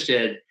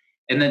interested.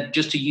 And then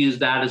just to use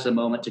that as a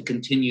moment to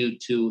continue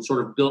to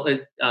sort of build,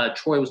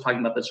 Troy was talking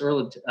about this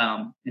earlier,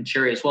 and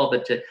Sherry as well,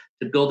 but to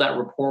build that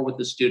rapport with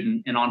the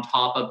student. And on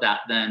top of that,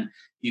 then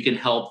you can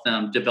help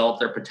them develop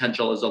their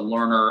potential as a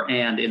learner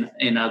and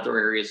in other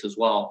areas as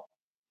well.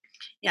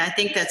 Yeah, I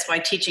think that's why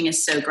teaching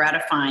is so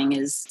gratifying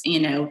is,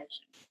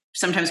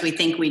 sometimes we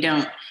think we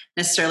don't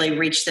necessarily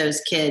reach those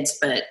kids,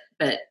 but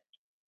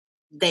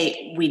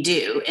we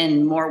do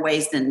in more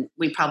ways than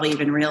we probably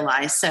even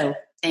realize. So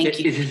thank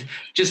you.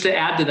 Just to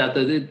add to that,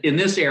 in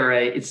this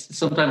era, it's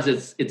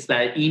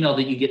that email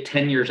that you get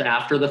 10 years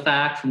after the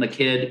fact from the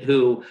kid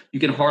who you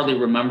can hardly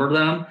remember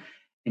them.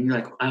 And you're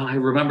like, oh, I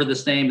remember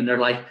this name. And they're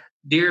like,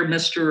 dear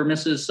Mr. or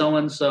Mrs.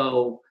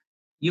 So-and-so,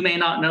 you may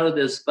not know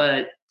this,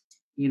 but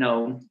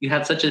you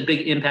had such a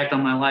big impact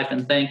on my life,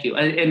 and thank you.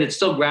 And it's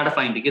so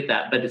gratifying to get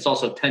that, but it's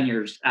also 10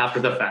 years after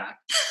the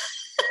fact.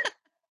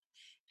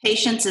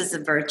 Patience is a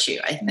virtue,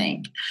 I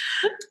think.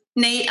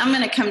 Nate, I'm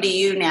going to come to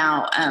you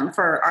now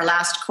for our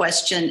last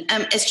question.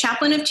 As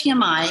chaplain of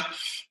TMI,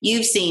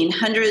 you've seen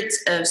hundreds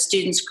of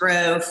students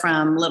grow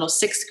from little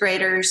sixth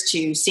graders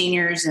to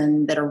seniors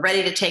and that are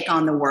ready to take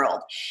on the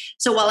world.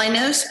 So while I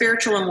know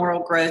spiritual and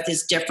moral growth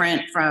is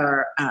different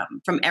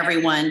from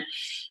everyone,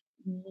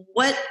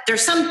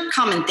 there's some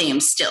common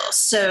themes still,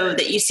 so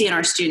that you see in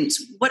our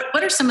students.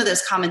 What are some of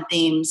those common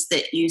themes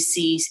that you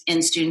see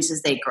in students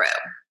as they grow?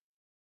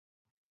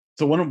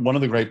 So one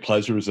of the great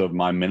pleasures of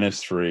my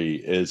ministry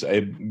is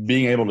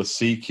being able to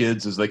see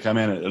kids as they come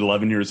in at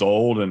 11 years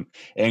old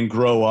and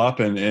grow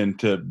up and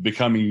to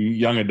becoming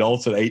young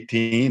adults at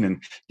 18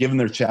 and giving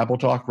their chapel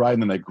talk, right?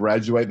 And then they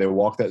graduate, they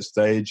walk that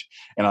stage.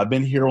 And I've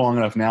been here long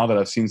enough now that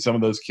I've seen some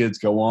of those kids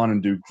go on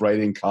and do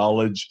great in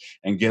college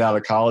and get out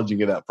of college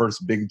and get that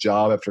first big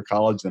job after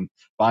college and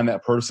find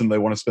that person they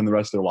want to spend the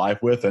rest of their life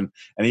with and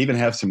even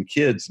have some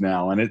kids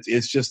now. And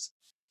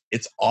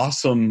it's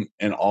awesome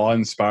and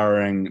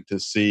awe-inspiring to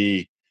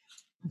see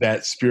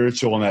that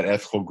spiritual and that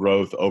ethical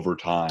growth over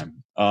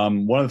time.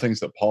 One of the things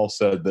that Paul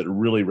said that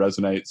really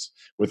resonates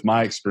with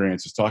my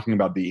experience is talking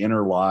about the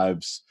inner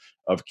lives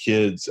of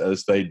kids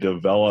as they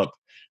develop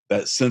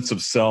that sense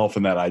of self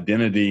and that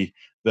identity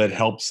that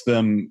helps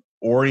them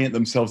orient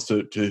themselves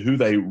to who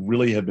they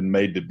really have been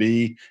made to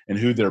be and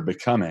who they're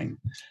becoming.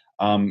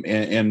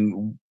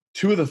 And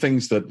two of the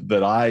things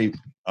that I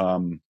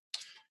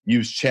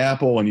use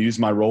chapel and use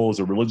my role as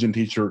a religion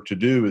teacher to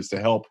do is to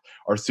help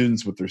our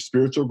students with their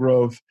spiritual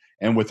growth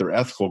and with their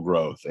ethical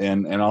growth.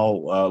 And a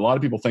lot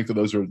of people think that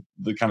those are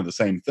the kind of the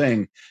same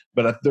thing,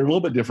 but they're a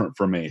little bit different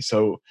for me.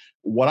 So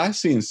what I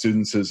see in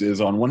students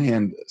is on one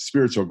hand,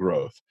 spiritual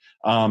growth.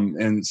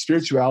 And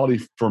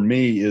spirituality for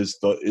me is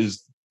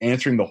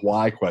answering the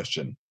why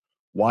question.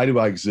 Why do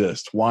I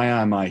exist? Why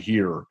am I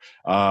here?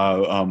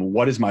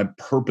 What is my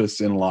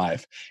purpose in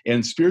life?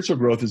 And spiritual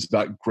growth is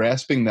about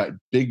grasping that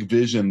big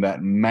vision,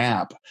 that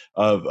map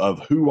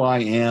of who I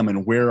am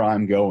and where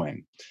I'm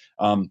going.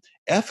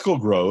 Ethical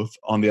growth,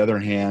 on the other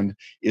hand,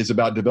 is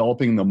about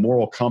developing the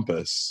moral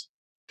compass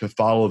to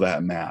follow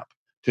that map,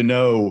 to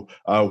know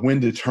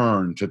when to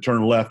turn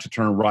left, to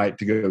turn right,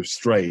 to go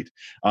straight.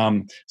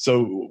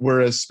 So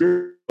whereas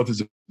spiritual growth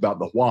is about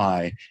the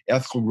why,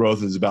 ethical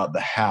growth is about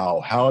the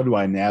how. How do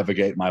I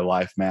navigate my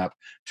life map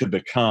to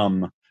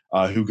become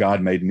who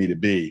God made me to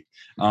be?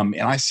 And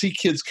I see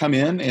kids come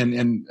in,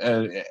 and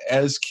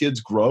as kids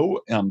grow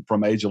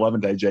from age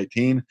 11 to age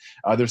 18,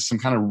 there's some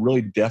kind of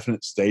really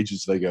definite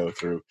stages they go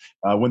through.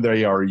 When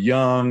they are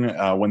young,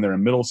 when they're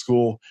in middle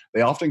school,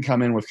 they often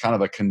come in with kind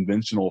of a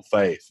conventional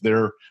faith.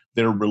 They're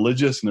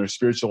religious, and their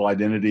spiritual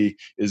identity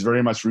is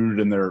very much rooted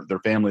in their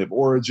family of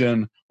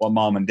origin, what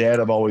mom and dad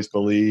have always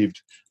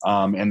believed,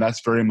 and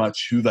that's very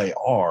much who they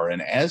are.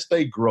 And as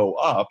they grow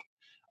up,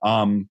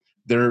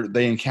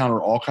 they encounter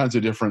all kinds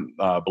of different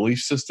belief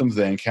systems.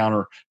 They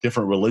encounter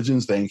different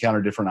religions. They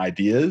encounter different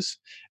ideas.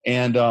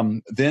 And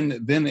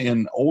then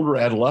in older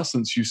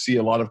adolescence, you see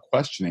a lot of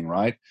questioning,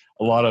 right?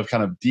 A lot of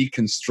kind of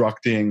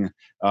deconstructing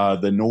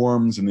the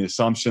norms and the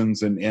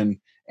assumptions, and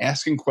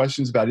asking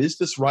questions about, is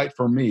this right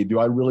for me? Do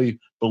I really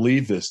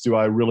believe this? Do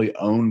I really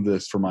own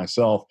this for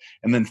myself?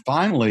 And then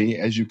finally,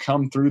 as you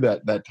come through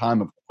that time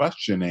of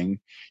questioning,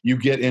 you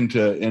get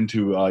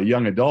into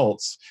young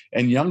adults,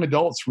 and young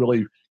adults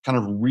really kind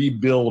of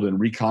rebuild and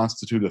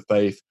reconstitute a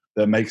faith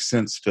that makes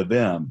sense to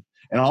them.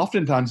 And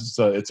oftentimes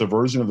it's a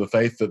version of the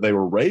faith that they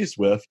were raised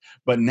with,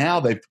 but now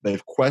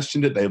they've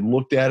questioned it, they've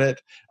looked at it,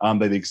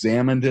 they've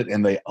examined it,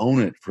 and they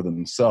own it for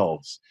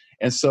themselves.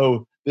 And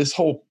so this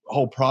whole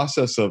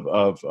process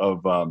of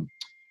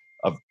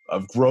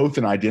growth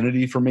and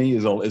identity for me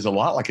is a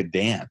lot like a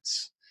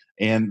dance.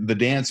 And the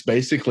dance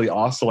basically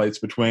oscillates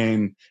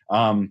between,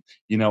 I'm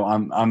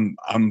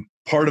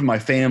part of my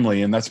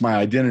family and that's my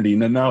identity.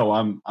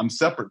 No, I'm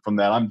separate from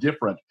that. I'm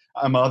different.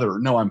 I'm other.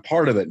 No, I'm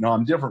part of it. No,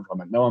 I'm different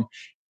from it. No,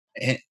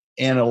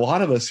 and a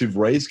lot of us who've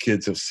raised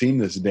kids have seen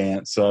this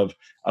dance of,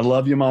 I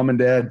love you, mom and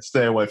dad,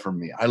 stay away from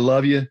me. I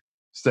love you,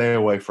 stay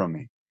away from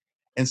me.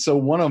 And so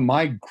one of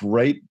my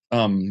great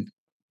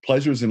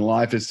pleasures in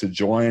life is to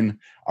join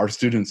our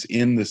students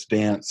in this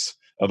dance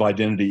of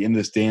identity, in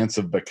this dance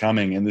of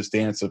becoming, in this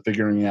dance of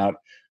figuring out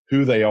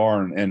who they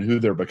are and who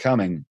they're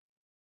becoming,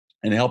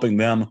 and helping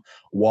them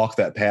walk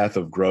that path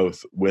of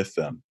growth with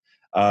them.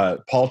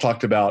 Paul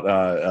talked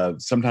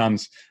about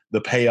sometimes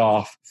the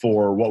payoff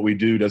for what we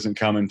do doesn't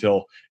come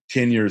until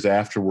 10 years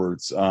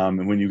afterwards,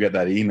 and when you get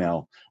that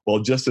email. Well,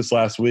 just this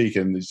last week,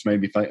 and it just made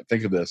me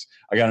think of this,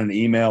 I got an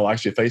email,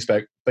 actually a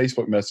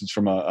Facebook message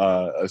from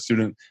a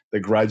student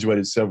that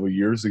graduated several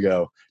years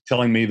ago,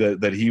 telling me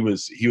that he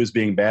was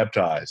being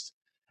baptized.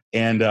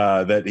 And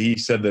that he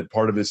said that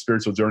part of his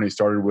spiritual journey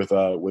started with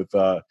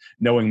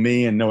knowing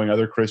me and knowing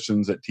other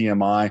Christians at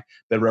TMI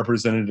that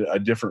represented a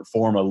different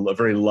form, a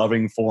very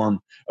loving form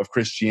of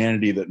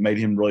Christianity that made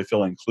him really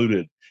feel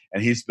included.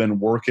 And he's been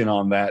working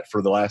on that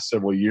for the last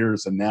several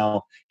years, and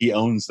now he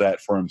owns that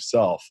for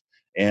himself.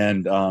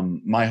 And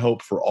my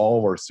hope for all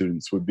of our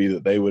students would be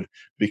that they would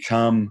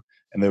become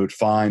and they would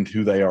find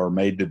who they are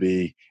made to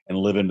be and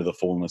live into the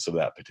fullness of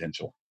that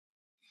potential.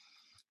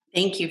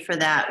 Thank you for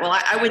that. Well,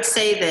 I would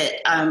say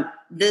that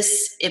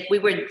if we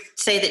would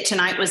say that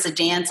tonight was a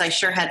dance, I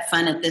sure had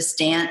fun at this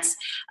dance.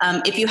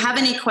 If you have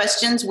any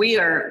questions, we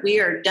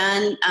are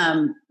done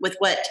with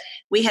what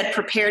we had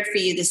prepared for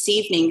you this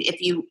evening.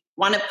 If you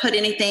want to put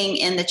anything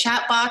in the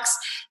chat box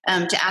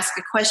to ask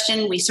a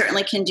question, we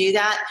certainly can do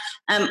that.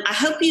 I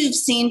hope you've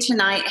seen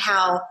tonight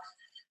how,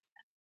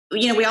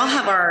 we all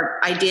have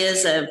our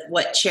ideas of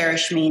what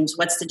cherish means.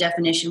 What's the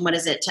definition? What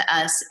is it to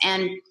us?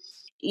 And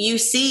you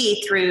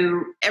see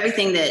through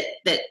everything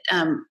that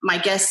my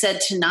guest said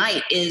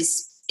tonight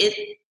is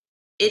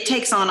it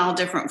takes on all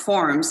different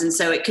forms. And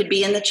so it could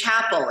be in the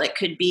chapel. It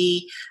could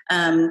be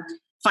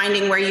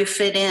finding where you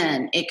fit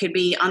in. It could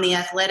be on the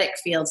athletic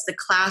fields, the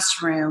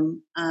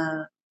classroom,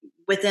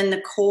 within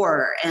the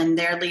core and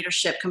their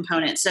leadership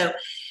component. So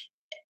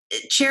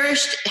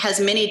Cherished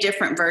has many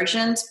different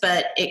versions,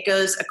 but it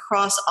goes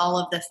across all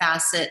of the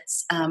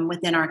facets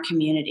within our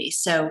community.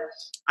 So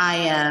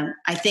I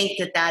think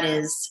that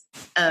is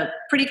a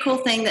pretty cool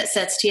thing that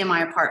sets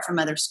TMI apart from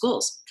other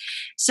schools.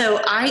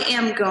 So I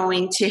am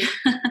going to,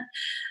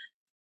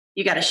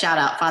 you got to shout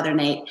out Father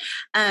Nate.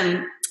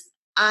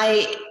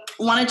 I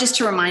wanted just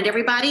to remind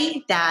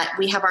everybody that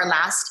we have our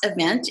last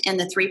event in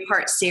the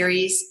 3-part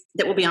series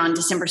that will be on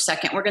December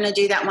 2nd. We're going to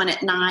do that one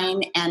at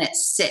 9 and at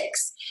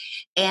 6.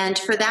 And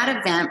for that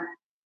event,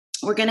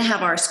 we're going to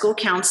have our school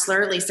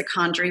counselor, Lisa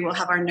Condry. We'll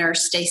have our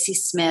nurse, Stacy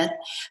Smith,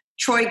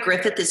 Troy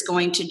Griffith is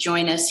going to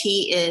join us.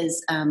 He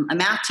is a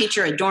math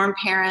teacher, a dorm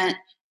parent,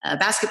 a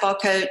basketball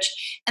coach,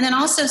 and then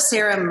also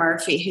Sarah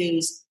Murphy,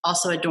 who's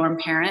also a dorm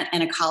parent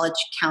and a college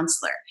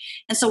counselor.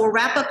 And so we'll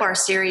wrap up our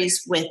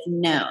series with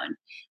Known.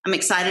 I'm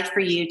excited for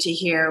you to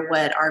hear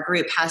what our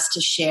group has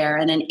to share,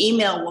 and an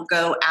email will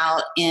go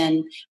out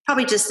in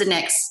probably just the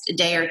next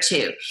day or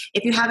two.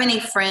 If you have any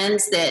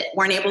friends that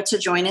weren't able to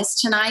join us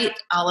tonight,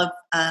 all of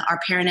our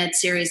Parent Ed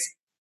series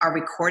are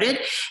recorded,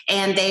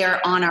 and they are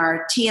on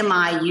our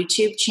TMI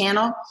YouTube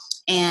channel.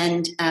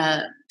 And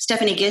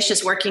Stephanie Gish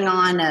is working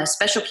on a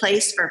special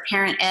place for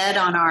Parent Ed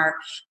on our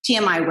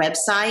TMI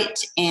website,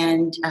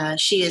 and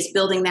she is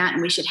building that,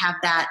 and we should have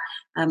that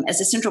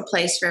as a central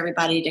place for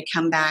everybody to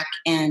come back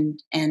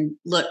and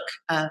look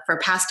for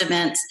past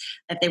events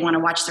if they want to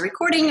watch the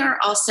recording, or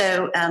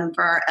also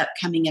for our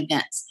upcoming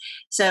events.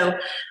 So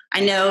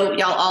I know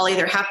y'all all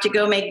either have to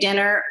go make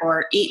dinner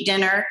or eat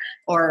dinner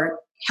or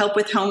help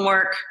with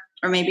homework,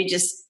 or maybe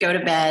just go to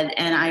bed.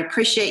 And I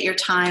appreciate your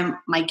time.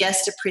 My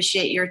guests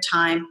appreciate your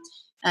time.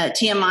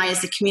 TMI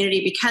is the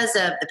community because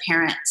of the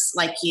parents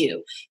like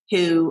you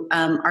who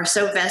are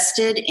so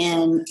vested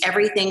in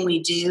everything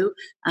we do,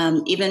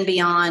 even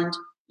beyond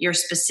your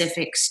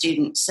specific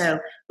student. So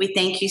we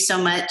thank you so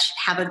much.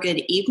 Have a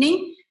good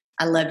evening.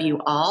 I love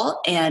you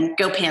all, and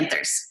go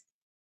Panthers.